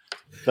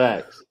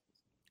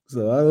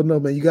 So I don't know,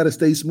 man. You got to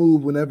stay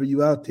smooth whenever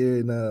you out there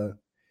and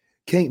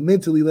can't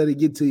mentally let it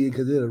get to you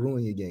because it'll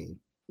ruin your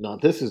game. No,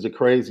 this is the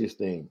craziest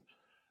thing.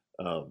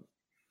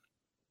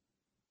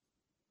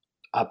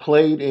 I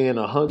played in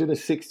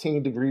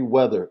 116-degree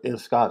weather in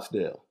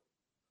Scottsdale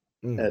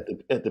at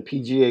the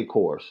PGA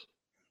course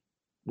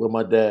with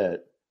my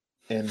dad.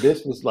 And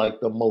this was like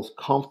the most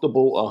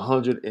comfortable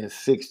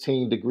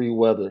 116-degree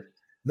weather.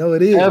 No,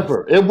 it is.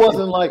 Ever. It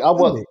wasn't like I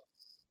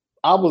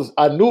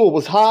knew it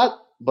was hot,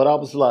 but I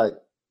was like,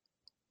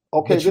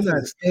 okay. But you're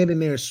not standing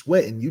there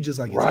sweating. You just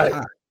like, it's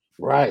hot.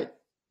 Right.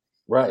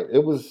 I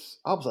was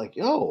like,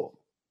 yo,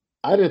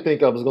 I didn't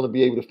think I was going to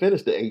be able to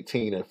finish the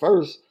 18 at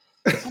first.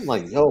 I'm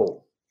like,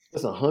 yo,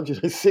 it's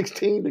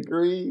 116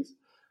 degrees.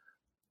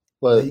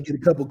 But you get a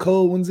couple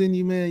cold ones in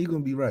you, man, you're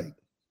going to be right.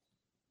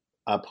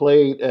 I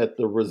played at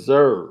the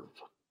Reserve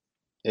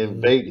in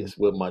Vegas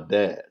with my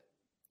dad.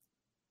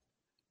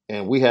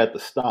 And we had to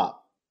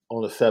stop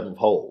on the 7th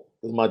hole.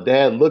 Because my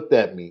dad looked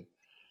at me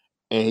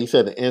and he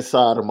said the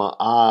inside of my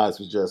eyes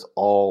was just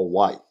all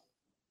white.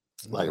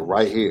 Like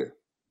right here.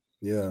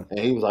 Yeah. And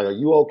he was like, are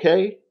you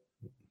okay?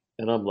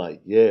 And I'm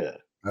like, yeah.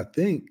 I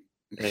think.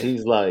 And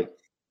he's like,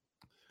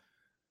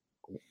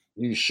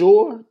 you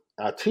sure?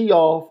 I tee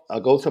off.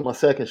 I go to my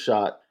second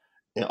shot.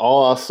 And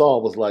all I saw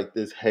was like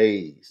this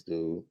haze,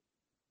 dude.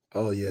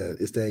 Oh, yeah.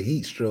 It's that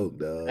heat stroke,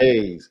 dog.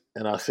 Haze.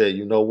 And I said,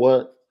 you know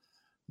what?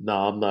 No,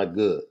 I'm not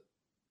good.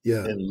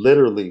 Yeah. And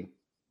literally,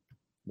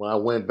 when I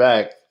went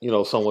back,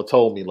 someone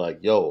told me like,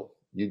 yo,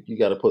 you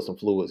got to put some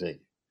fluids in you.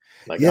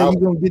 Like, yeah,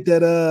 you're going to get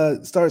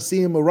that, start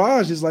seeing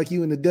mirages like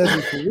you in the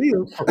desert for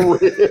real.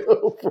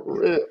 For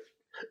real.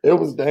 It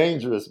was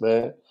dangerous,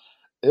 man.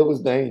 It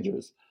was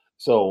dangerous.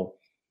 So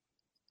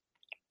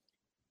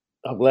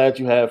I'm glad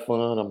you had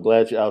fun. I'm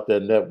glad you're out there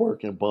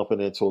networking,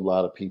 bumping into a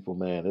lot of people,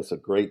 man. It's a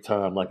great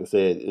time. Like I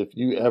said, if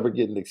you ever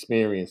get an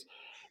experience,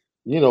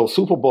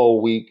 Super Bowl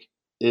week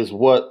is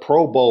what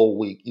Pro Bowl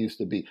week used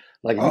to be.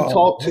 Like if you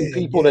talk to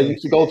people that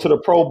used to go to the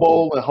Pro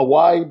Bowl in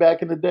Hawaii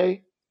back in the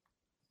day,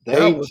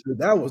 that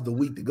was the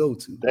week to go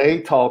to.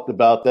 They talked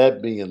about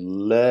that being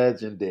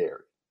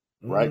legendary,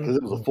 right? Because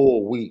it was a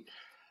full week.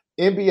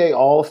 NBA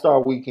All-Star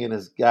Weekend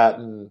has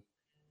gotten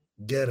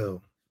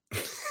ghetto.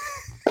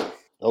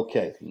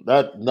 Okay,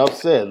 that enough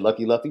said.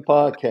 Lucky Lefty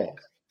Podcast.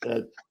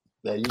 There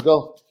you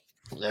go.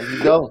 There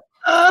you go.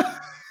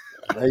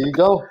 There you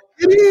go.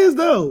 It is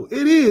though.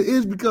 It is.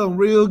 It's become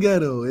real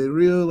ghetto and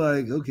real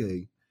like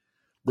okay.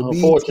 The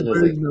BET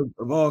version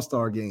of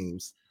All-Star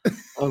games.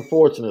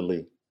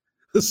 Unfortunately,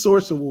 the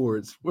Source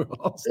Awards for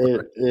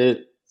All-Star.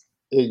 It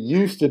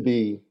used to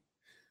be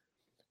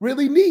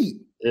really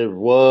neat. It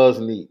was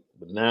neat,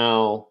 but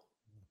now,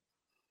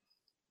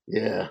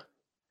 yeah.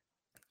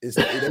 They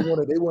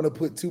want to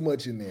put too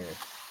much in there,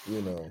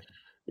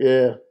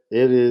 Yeah,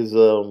 it is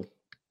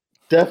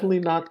definitely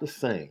not the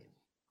same.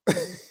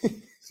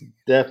 It's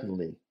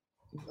definitely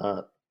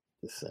not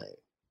the same.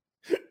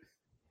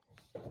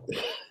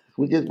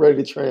 We get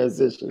ready to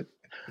transition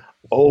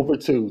over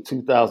to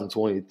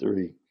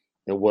 2023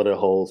 and what it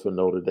holds for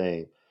Notre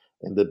Dame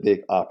and the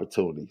big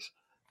opportunities.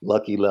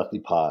 Lucky Lefty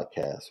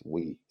Podcast,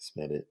 we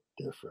spin it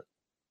different.